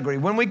unique category.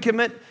 When we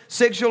commit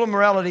sexual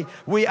immorality,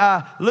 we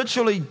are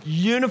literally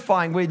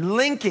unifying, we're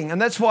linking.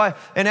 And that's why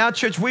in our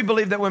church, we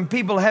believe that when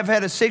people have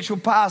had a sexual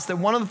past, that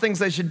one of the things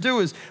they should do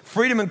is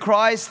freedom in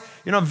Christ,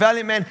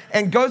 valiant man,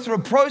 and go through a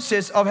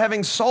process of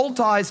having soul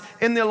ties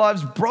in their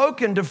lives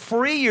broken to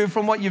free you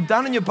from what you've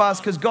done in your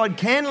past, because God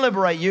can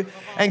liberate you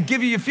and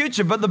give you your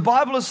future. But the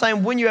Bible is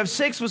saying when you have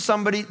sex with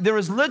somebody, there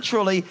is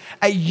literally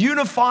a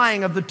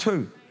unifying of the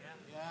two.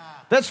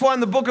 That's why in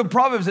the book of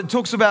Proverbs, it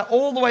talks about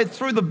all the way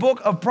through the book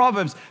of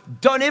Proverbs,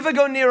 don't ever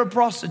go near a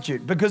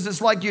prostitute, because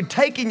it's like you're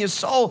taking your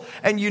soul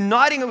and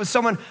uniting it with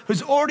someone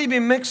who's already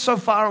been mixed so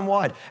far and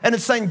wide. And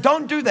it's saying,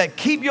 don't do that.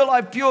 Keep your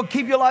life pure.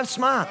 Keep your life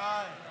smart.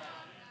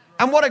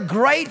 And what a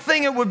great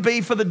thing it would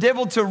be for the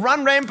devil to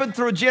run rampant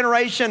through a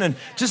generation. And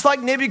just like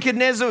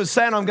Nebuchadnezzar was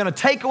saying, I'm going to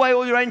take away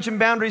all your ancient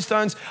boundary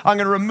stones. I'm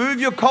going to remove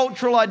your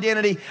cultural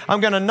identity.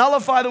 I'm going to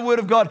nullify the word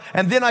of God.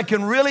 And then I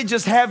can really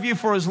just have you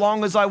for as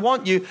long as I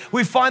want you.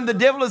 We find the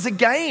devil is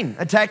again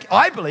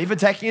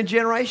attacking a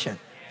generation.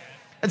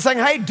 And saying,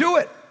 hey, do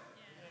it.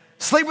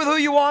 Sleep with who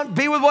you want.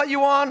 Be with what you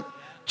want.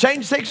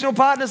 Change sexual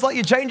partners like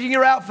you're changing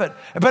your outfit.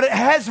 But it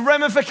has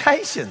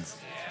ramifications.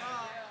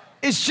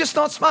 It's just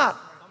not smart.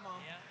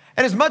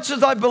 And as much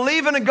as I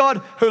believe in a God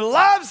who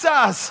loves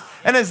us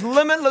and has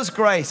limitless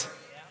grace,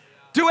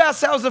 do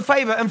ourselves a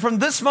favor and from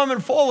this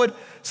moment forward,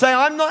 say,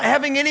 I'm not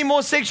having any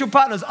more sexual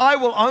partners. I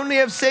will only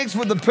have sex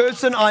with the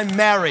person I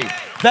marry.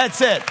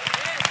 That's it.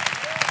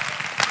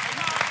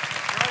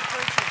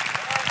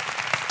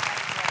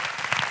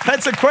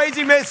 That's a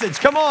crazy message.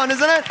 Come on,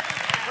 isn't it?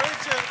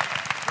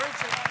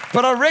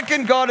 But I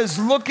reckon God is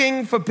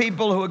looking for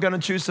people who are going to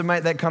choose to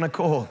make that kind of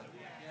call.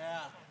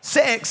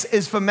 Sex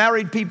is for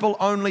married people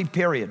only,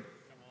 period.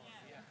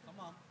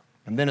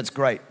 And then it's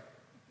great.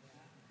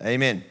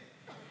 Amen.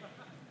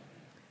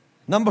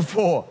 Number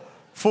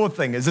fourth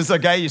thing. Is this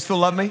okay? You still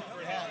love me?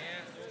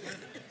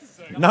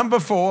 Number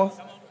 4,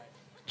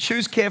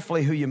 choose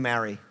carefully who you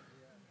marry.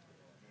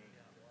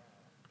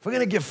 If we're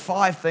going to give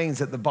 5 things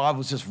that the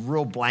Bible's just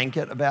real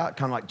blanket about,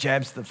 kind of like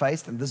jabs to the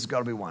face, then this has got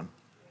to be one.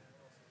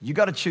 You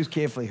got to choose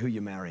carefully who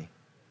you marry.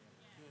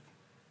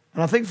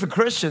 And I think for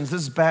Christians,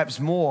 this is perhaps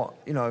more,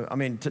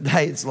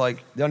 today it's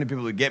like the only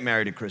people who get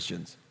married are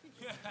Christians.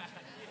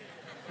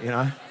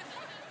 It's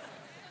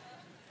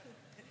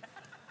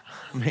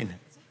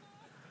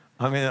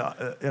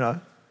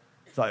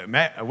like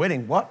a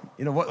wedding, what?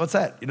 What's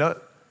that?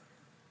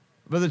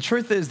 But the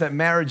truth is that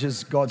marriage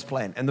is God's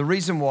plan. And the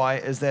reason why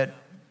is that,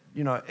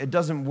 it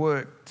doesn't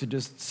work to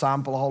just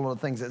sample a whole lot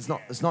of things. It's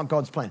not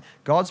God's plan.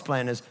 God's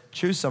plan is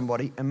choose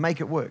somebody and make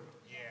it work.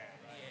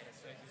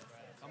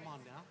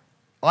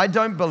 I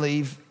do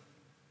believe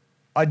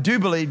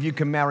you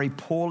can marry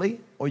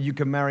poorly or you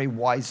can marry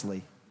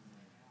wisely.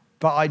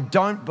 But I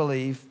don't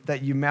believe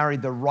that you marry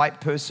the right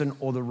person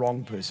or the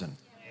wrong person.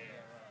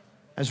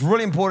 It's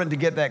really important to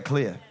get that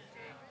clear.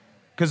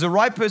 Because the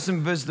right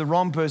person versus the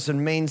wrong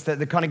person means that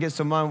there kind of gets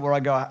to a moment where I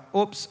go,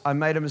 oops, I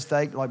made a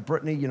mistake, like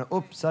Brittany,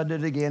 oops, I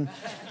did it again.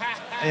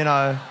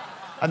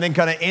 And then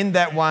kind of end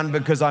that one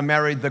because I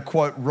married the,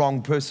 quote,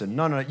 wrong person.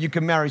 No, you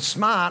can marry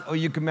smart or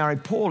you can marry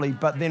poorly,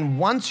 but then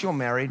once you're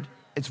married,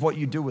 it's what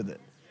you do with it.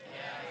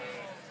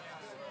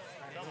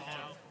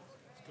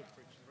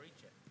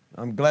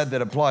 I'm glad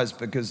that applies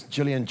because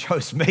Gillian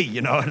chose me,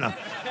 and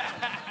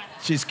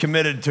she's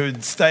committed to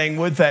staying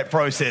with that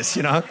process,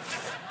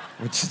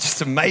 which is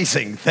just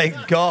amazing.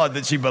 Thank God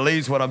that she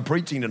believes what I'm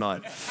preaching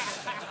tonight.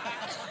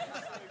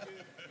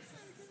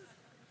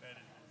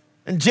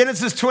 In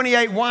Genesis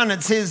 28:1,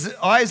 it says,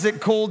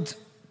 Isaac called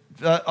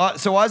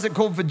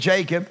for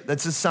Jacob,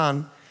 that's his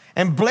son,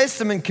 and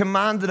blessed him and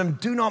commanded him,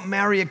 do not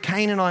marry a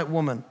Canaanite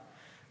woman.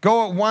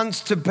 Go at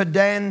once to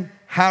Padan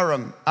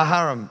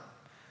Aram,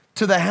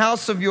 to the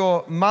house of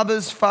your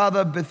mother's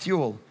father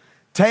Bethuel.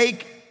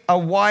 Take a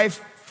wife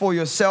for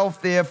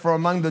yourself there, for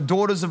among the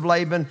daughters of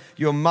Laban,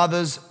 your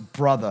mother's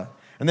brother.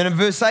 And then in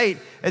verse 8,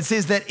 it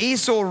says that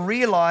Esau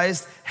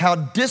realized how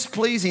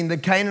displeasing the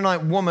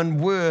Canaanite women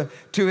were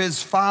to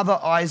his father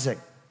Isaac.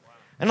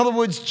 In other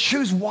words,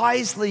 choose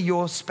wisely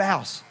your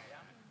spouse.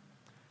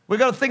 We've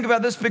got to think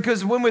about this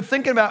because when we're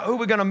thinking about who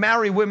we're going to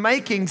marry, we're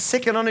making,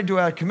 second only to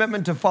our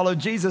commitment to follow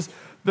Jesus,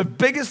 the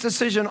biggest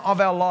decision of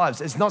our lives.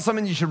 It's not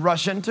something you should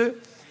rush into.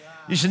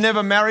 You should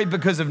never marry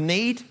because of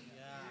need.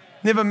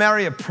 Never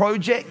marry a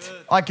project.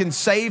 I can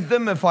save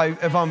them if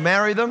I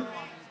marry them.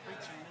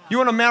 You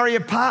want to marry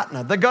a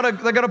partner. They got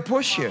to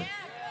push you.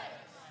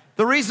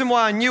 The reason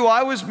why I knew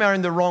I was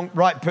marrying the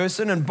right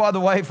person, and by the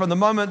way, from the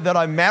moment that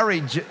I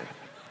married,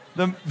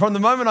 from the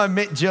moment I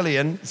met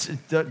Gillian,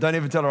 don't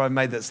ever tell her I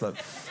made that slip.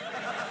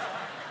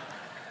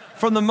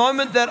 From the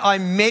moment that I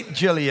met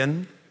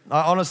Gillian,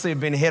 I honestly have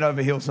been head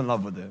over heels in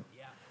love with her.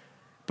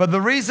 But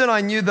the reason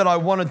I knew that I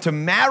wanted to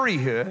marry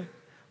her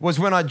was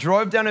when I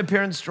drove down her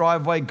parents'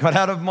 driveway, got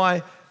out of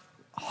my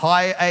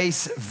high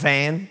ace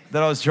van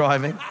that I was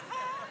driving,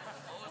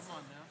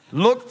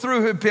 looked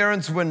through her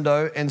parents'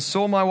 window and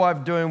saw my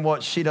wife doing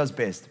what she does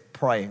best,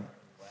 praying.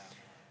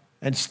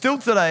 And still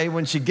today,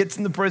 when she gets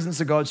in the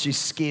presence of God, she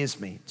scares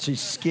me. She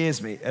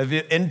scares me. If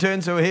you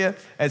interns who are here,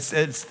 it's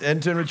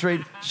intern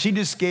retreat, she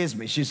just scares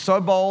me. She's so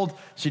bold.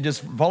 She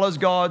just follows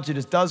God. She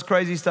just does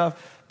crazy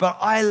stuff. But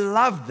I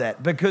loved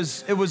that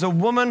because it was a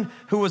woman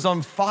who was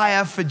on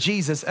fire for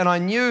Jesus. And I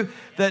knew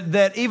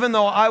that even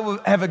though I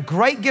have a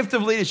great gift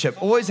of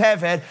leadership, always have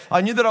had,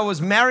 I knew that I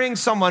was marrying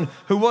someone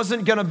who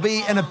wasn't going to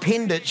be an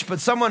appendage, but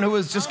someone who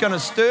was just going to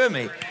stir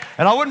me.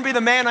 And I wouldn't be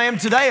the man I am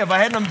today if I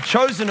hadn't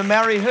chosen to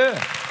marry her.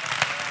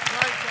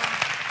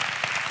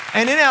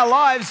 And in our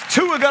lives,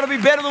 two are going to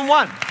be better than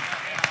one.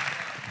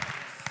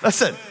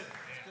 Listen,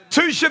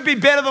 two should be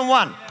better than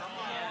one.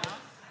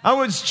 In other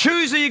words,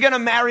 choose who you're going to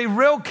marry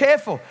real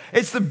careful.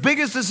 It's the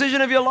biggest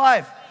decision of your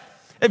life.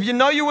 If you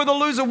know you're with a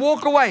loser,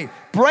 walk away.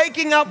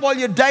 Breaking up while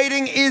you're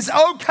dating is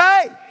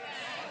okay.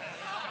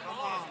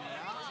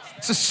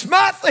 It's a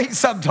smart thing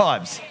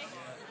sometimes.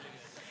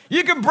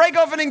 You can break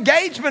off an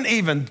engagement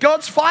even.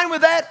 God's fine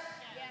with that.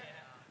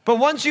 But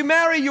once you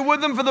marry, you're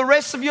with them for the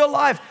rest of your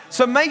life.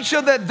 So make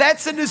sure that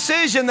that's a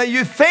decision that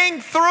you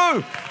think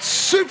through.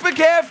 Super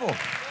careful.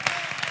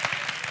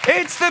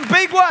 It's the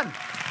big one.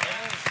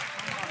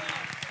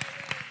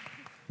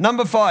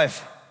 Number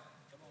 5,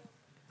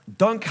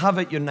 don't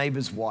covet your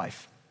neighbor's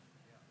wife.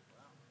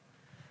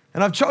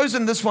 And I've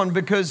chosen this one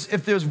because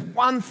if there's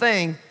one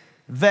thing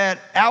that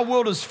our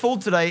world is full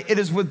today, it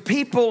is with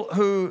people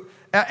who,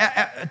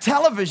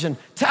 television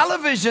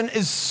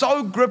is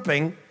so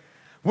gripping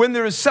when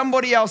there is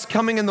somebody else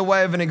coming in the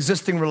way of an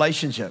existing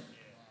relationship.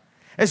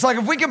 It's like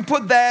if we can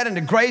put that into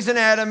Grey's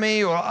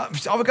Anatomy, or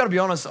I've got to be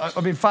honest,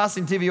 I've been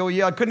fasting TV all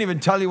year. I couldn't even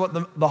tell you what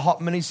the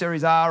hot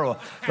miniseries are or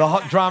the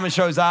hot drama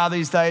shows are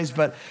these days.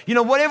 But,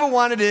 whatever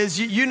one it is,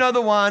 you know the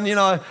one,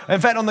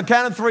 In fact, on the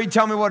count of 3,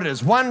 tell me what it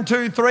is. 1,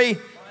 2, 3.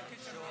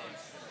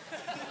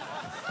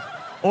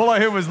 All I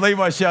heard was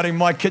Levi shouting,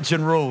 "My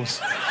kitchen rules."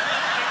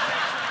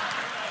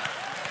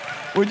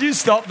 Would you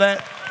stop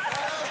that?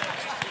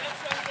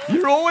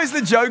 You're always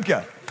the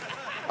joker.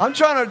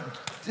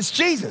 It's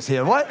Jesus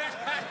here, what?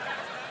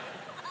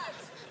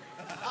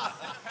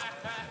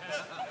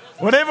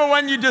 Whatever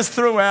one you just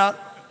threw out.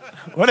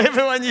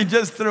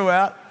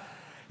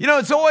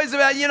 It's always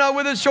about,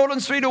 whether it's short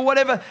and sweet or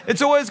whatever,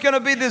 it's always going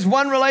to be this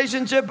one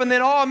relationship and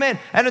then, oh man,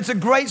 and it's a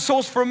great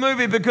source for a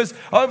movie because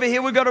over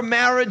here we've got a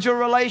marriage or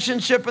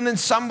relationship and then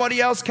somebody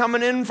else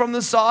coming in from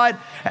the side.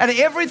 And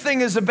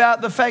everything is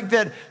about the fact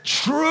that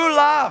true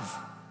love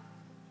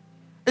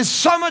is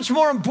so much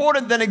more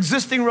important than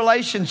existing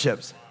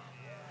relationships.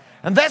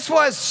 And that's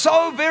why it's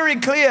so very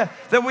clear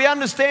that we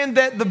understand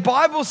that the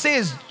Bible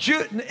says,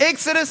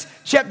 Exodus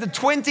chapter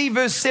 20,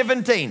 verse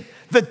 17,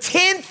 the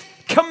 10th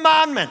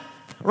commandment,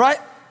 right?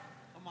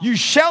 You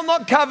shall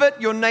not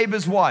covet your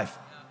neighbor's wife.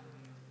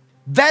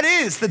 That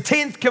is the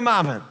 10th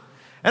commandment.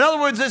 In other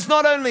words, it's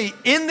not only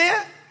in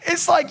there,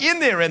 it's like in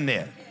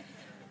there.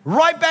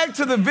 Right back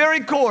to the very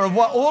core of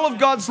what all of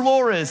God's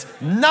law is.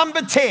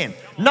 Number 10.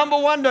 Number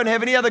 1, don't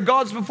have any other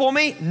gods before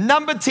me.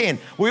 Number 10,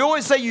 we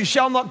always say you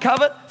shall not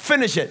covet.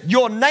 Finish it.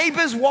 Your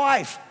neighbor's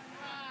wife.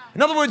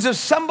 In other words, if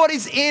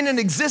somebody's in an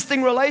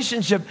existing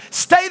relationship,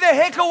 stay the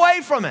heck away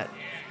from it.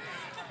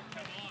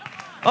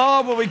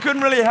 Oh, but we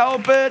couldn't really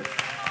help it.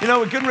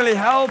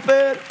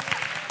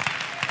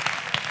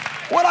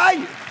 What are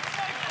you?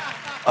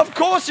 Of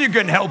course you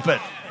can help it.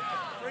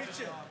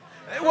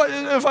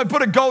 If I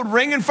put a gold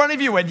ring in front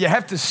of you, would you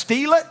have to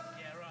steal it?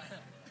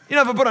 You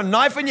know, if I put a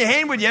knife in your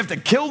hand, would you have to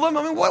kill them?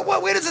 I mean,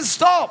 where does it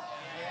stop?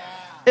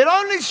 It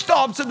only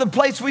stops at the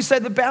place we say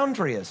the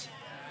boundary is.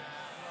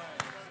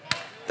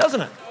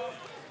 Doesn't it?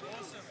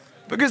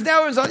 Because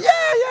now everyone's like,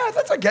 yeah,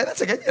 that's okay.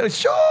 Yeah,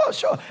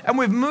 sure. And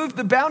we've moved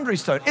the boundary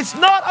stone. It's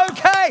not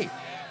okay.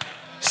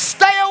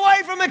 Stay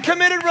away from a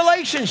committed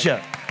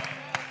relationship.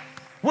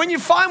 When you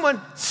find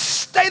one,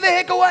 stay the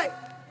heck away.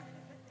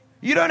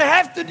 You don't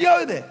have to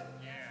go there.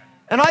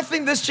 And I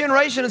think this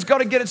generation has got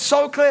to get it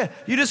so clear.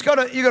 You got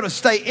to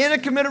stay in a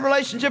committed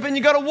relationship, and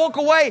you got to walk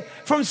away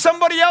from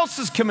somebody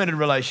else's committed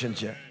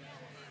relationship.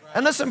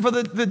 And listen, for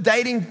the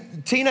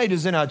dating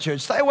teenagers in our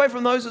church, stay away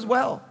from those as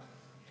well.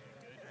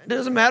 It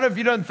doesn't matter if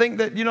you don't think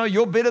that,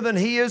 you're better than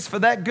he is for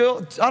that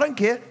girl. I don't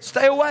care.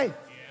 Stay away.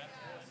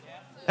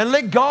 And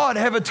let God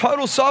have a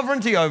total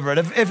sovereignty over it.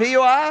 If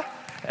you are,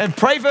 and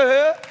pray for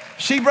her,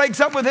 she breaks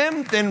up with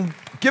him, then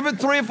give it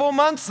 3 or 4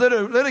 months, let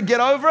her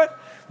get over it.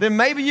 Then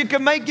maybe you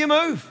can make your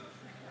move.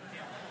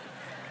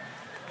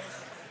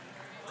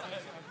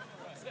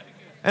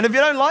 And if you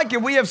don't like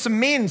it, we have some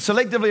men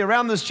selectively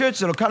around this church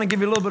that'll kind of give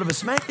you a little bit of a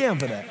smackdown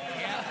for that.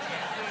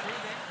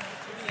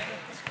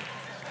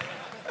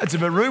 It's a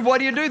bit rude. Why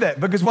do you do that?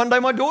 Because one day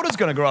my daughter's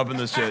going to grow up in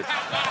this church.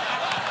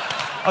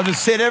 I've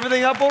just set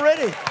everything up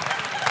already.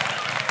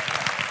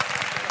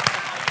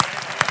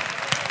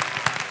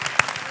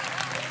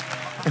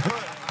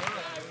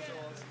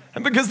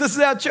 And because this is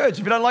our church, if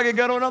you don't like it,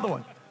 go to another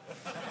one.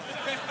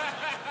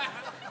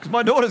 Because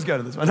my daughters go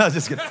to this one. No,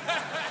 just kidding.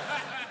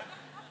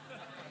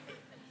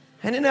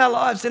 And in our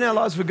lives,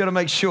 we've got to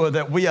make sure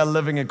that we are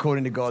living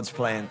according to God's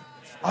plan.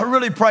 I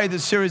really pray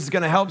this series is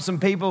going to help some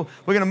people.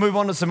 We're going to move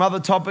on to some other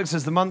topics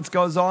as the month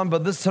goes on.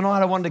 But tonight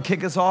I wanted to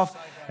kick us off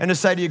and to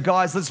say to you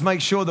guys, let's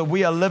make sure that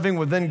we are living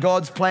within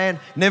God's plan.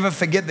 Never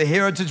forget the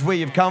heritage where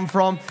you've come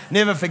from.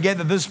 Never forget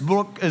that this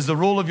book is the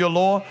rule of your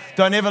law.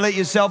 Don't ever let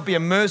yourself be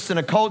immersed in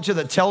a culture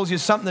that tells you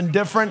something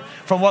different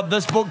from what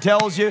this book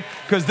tells you,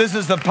 because this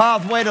is the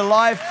pathway to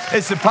life.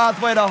 It's the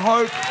pathway to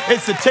hope.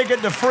 It's the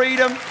ticket to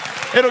freedom.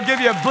 It'll give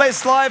you a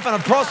blessed life and a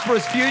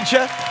prosperous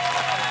future.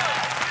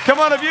 Come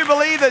on, if you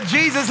believe that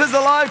Jesus is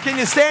alive, can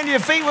you stand to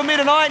your feet with me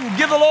tonight and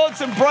give the Lord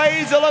some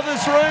praise all over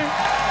this room?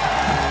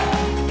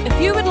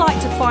 If you would like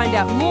to find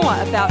out more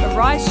about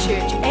Arise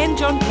Church and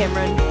John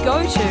Cameron,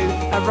 go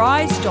to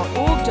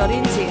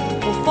arise.org.nz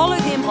or follow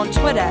them on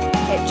Twitter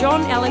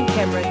 @John Allen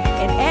Cameron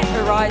and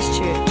 @Arise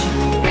Church.